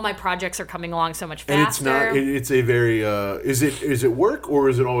 and all my projects are coming along so much And it's faster. not. It's a very. Is it work or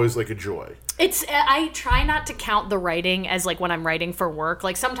is it always like a joy? I try not to count the writing as like when I'm writing for work.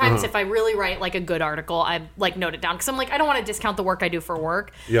 Like sometimes if I really write like a good article, I like note it down because I'm like, I don't want to discount the work I do for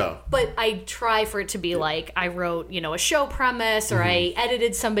work. Yeah. But I try for it to be like I wrote, a show premise or I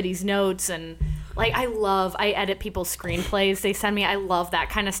edited somebody's notes, and like I edit people's screenplays they send me. I love that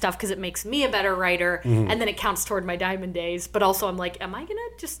kind of stuff because it makes me a better writer, and then it counts toward my diamond days. But also I'm like, am I gonna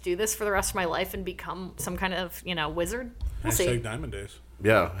just do this for the rest of my life and become some kind of wizard? We'll see. Hashtag diamond days.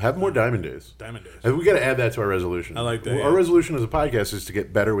 Yeah. Have more diamond days. Diamond days. And we got to add that to our resolution. I like that, Our yeah. resolution as a podcast is to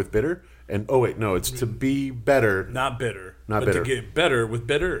get better with bitter. And it's to be better. Not bitter. Not but bitter. to get better with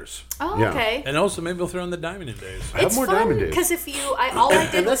bitters. Oh, Yeah. okay. And also maybe we'll throw in the diamond days. Have It's more fun diamond days. because if all I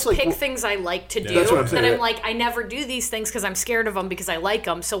did and was that's like- pick things I like to do. That's what I'm saying, Then I'm yeah. like, I never do these things because I'm scared of them because I like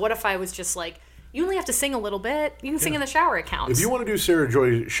them. So what if I was just like, you only have to sing a little bit. You can sing in the shower. It counts. If you want to do Sarah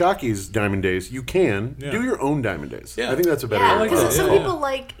Joy Shockey's Diamond Days, you can Yeah. do your own Diamond Days. Yeah. I think that's a better. yeah, like because that, some yeah. people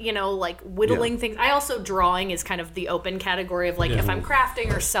like like whittling things. I also drawing is kind of the open category of like if I'm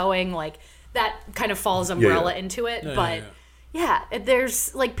crafting or sewing, like that kind of falls umbrella into it. Yeah, but yeah. Yeah,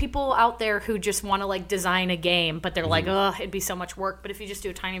 there's like people out there who just want to like design a game, but they're like, ugh, it'd be so much work. But if you just do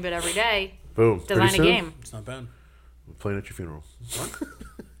a tiny bit every day, Boom. design a game. It's not bad. I'm playing at your funeral.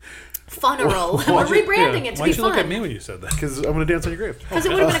 Funeral. We're rebranding it to Why'd be you fun. look at me when you said that? Because I'm going to dance on your grave. Because it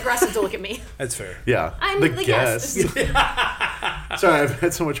would have been aggressive to look at me. That's fair. Yeah. I'm the guest. Sorry, I've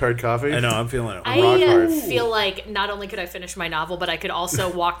had so much hard coffee. I know, I'm feeling it. Rock I hard. feel like not only could I finish my novel, but I could also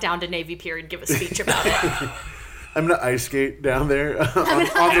walk down to Navy Pier and give a speech about it. I'm going to ice skate down there on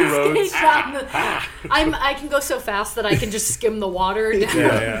the roads. I can go so fast that I can just skim the water.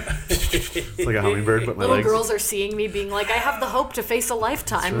 Yeah. It's like a hummingbird, but my Little legs. girls are seeing me being like, I have the hope to face a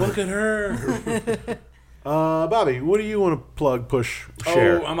lifetime. Look at her. Bobby, what do you want to plug, push,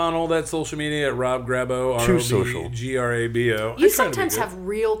 share? Oh, I'm on all that social media at Rob Grabo. Too social. ROBGRABO. You sometimes have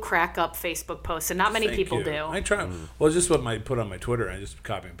real crack up Facebook posts, and not many people do. I try. Well, it's just what I put on my Twitter. I just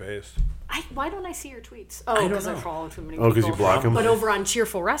copy and paste. Why don't I see your tweets? Oh, because I follow too many people. Oh, because you block them? But over on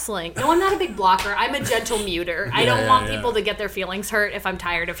Cheerful Wrestling, no, I'm not a big blocker. I'm a gentle muter. I don't want people to get their feelings hurt if I'm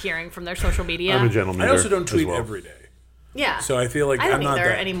tired of hearing from their social media. I'm a gentleman. I also don't tweet every day. Yeah. So I feel like I don't I'm not either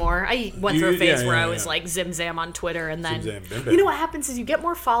that anymore. I went through a phase where I was yeah. like Zim Zam on Twitter, and then Zim Zam, bim, you know what happens is you get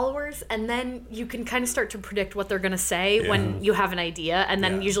more followers, and then you can kind of start to predict what they're going to say when you have an idea, and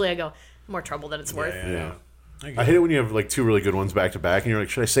then usually I go, more trouble than it's worth. Yeah. I hate it when you have like two really good ones back to back, and you're like,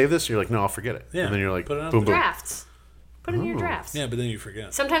 should I save this? And you're like, no, I'll forget it. Yeah. And then you're like, Put it on boom, boom. Drafts. Put in your drafts. Yeah, but then you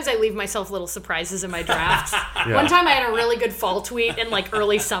forget. Sometimes I leave myself little surprises in my drafts. One time I had a really good fall tweet in like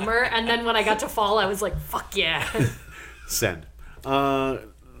early summer, and then when I got to fall, I was like, fuck yeah. Send.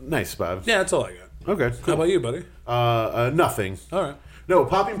 Nice, Bob. Yeah, that's all I got. Okay, How cool. about you, buddy? Nothing. All right. No,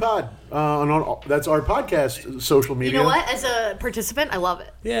 Popping Pod. That's our podcast social media. You know what? As a participant, I love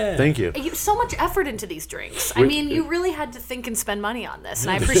it. Yeah. Thank you. You so much effort into these drinks. I mean, you really had to think and spend money on this,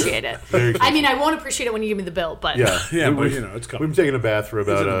 and I appreciate it. I mean, I won't appreciate it when you give me the bill, but Yeah, Yeah, but we've- you know, it's coming. We've taken a bath for in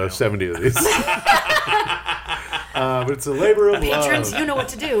the mail. about 70 of these. But it's a labor of patrons, love. you know what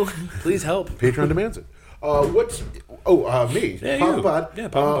to do. Please help. Patreon demands it. Me. Yeah, Poppin' you. Pod. Yeah,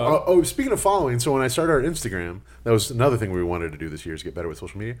 Poppin' Pod. Speaking of following, so when I started our Instagram, that was another thing we wanted to do this year is get better with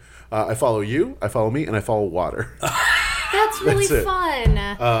social media. I follow you, I follow me, and I follow Water. That's really That's it. fun.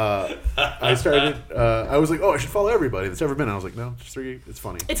 I started, I was like, I should follow everybody that's ever been. I was like, no, just 3. It's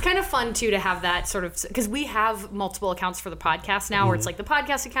funny. It's kind of fun too to have that sort of, because we have multiple accounts for the podcast now, where it's like the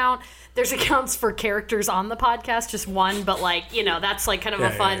podcast account. There's accounts for characters on the podcast, just one, but like, you know, that's like kind of a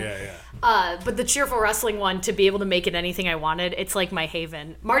fun. Yeah. But the Cheerful Wrestling one, to be able to make it anything I wanted, it's like my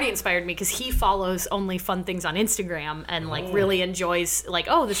haven. Marty inspired me because he follows only fun things on Instagram and like really enjoys like,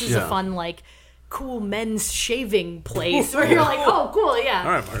 oh, this is a fun like cool men's shaving place where you're like, oh, cool, yeah.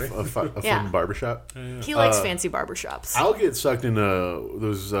 All right, Marty. A fun Yeah. barbershop. He likes fancy barbershops. I'll get sucked into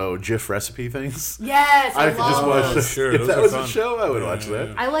those GIF recipe things. Yes, I could just watch those. Sure, If those that are was fun. a show, I would watch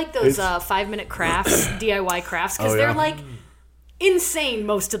that. I like those 5-minute crafts, DIY crafts, because they're like insane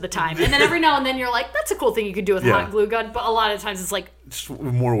most of the time. And then every now and then you're like, that's a cool thing you could do with hot glue gun. But a lot of times it's like, Just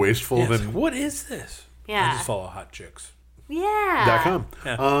more wasteful Yeah, it's than like, what is this? Yeah. I just follow hot chicks. yeah. .com.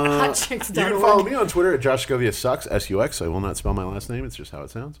 Hotchicks.org. You can follow me on Twitter at Josh Segovia Sucks, SUX. I will not spell my last name. It's just how it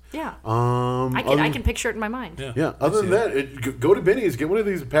sounds. Yeah. I I can picture it in my mind. Yeah. Other than that, go to Benny's. Get one of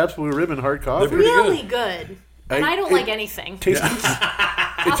these Pabst Blue Ribbon hard coffee. They're pretty Really good. And I don't like anything. Tastes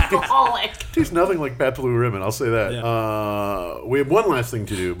Alcoholic. tastes nothing like Pabst Blue Ribbon. I'll say that. Yeah. We have one last thing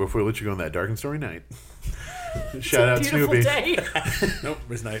to do before we let you go on that dark and stormy night. Shout out Beautiful Snoopy. day. Nope,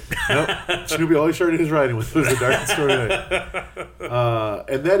 it's night. Nope. Snoopy always started his writing with a dark and stormy night.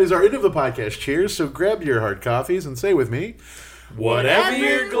 And that is our end of the podcast. Cheers. So grab your hard coffees and say with me, Whatever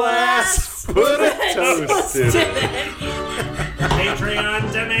your glass. put a toast in it.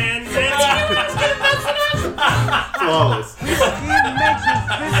 Patreon demand Flawless. It makes you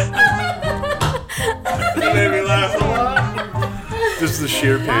That made me laugh a lot. Just the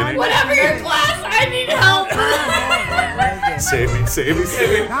sheer panic. Whatever your class, I need help. Save me, save me, save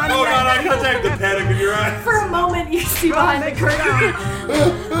me. Oh, God, I contact the panic in your eyes. For a moment, you see behind the curtain.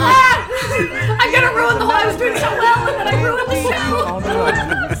 I'm gonna ruin the whole. I was doing so well, and then I ruined the show.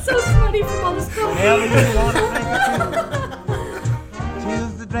 I'm so sweaty from all this Whatever coffee. you want to drink it to.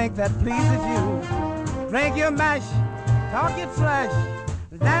 Choose the drink that pleases you. Drink your mash, talk your trash.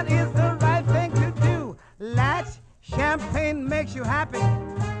 That is the right thing to do. Latch, champagne makes you happy.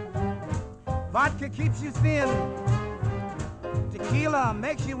 Vodka keeps you thin. Tequila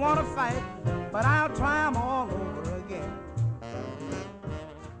makes you want to fight. But I'll try 'em all over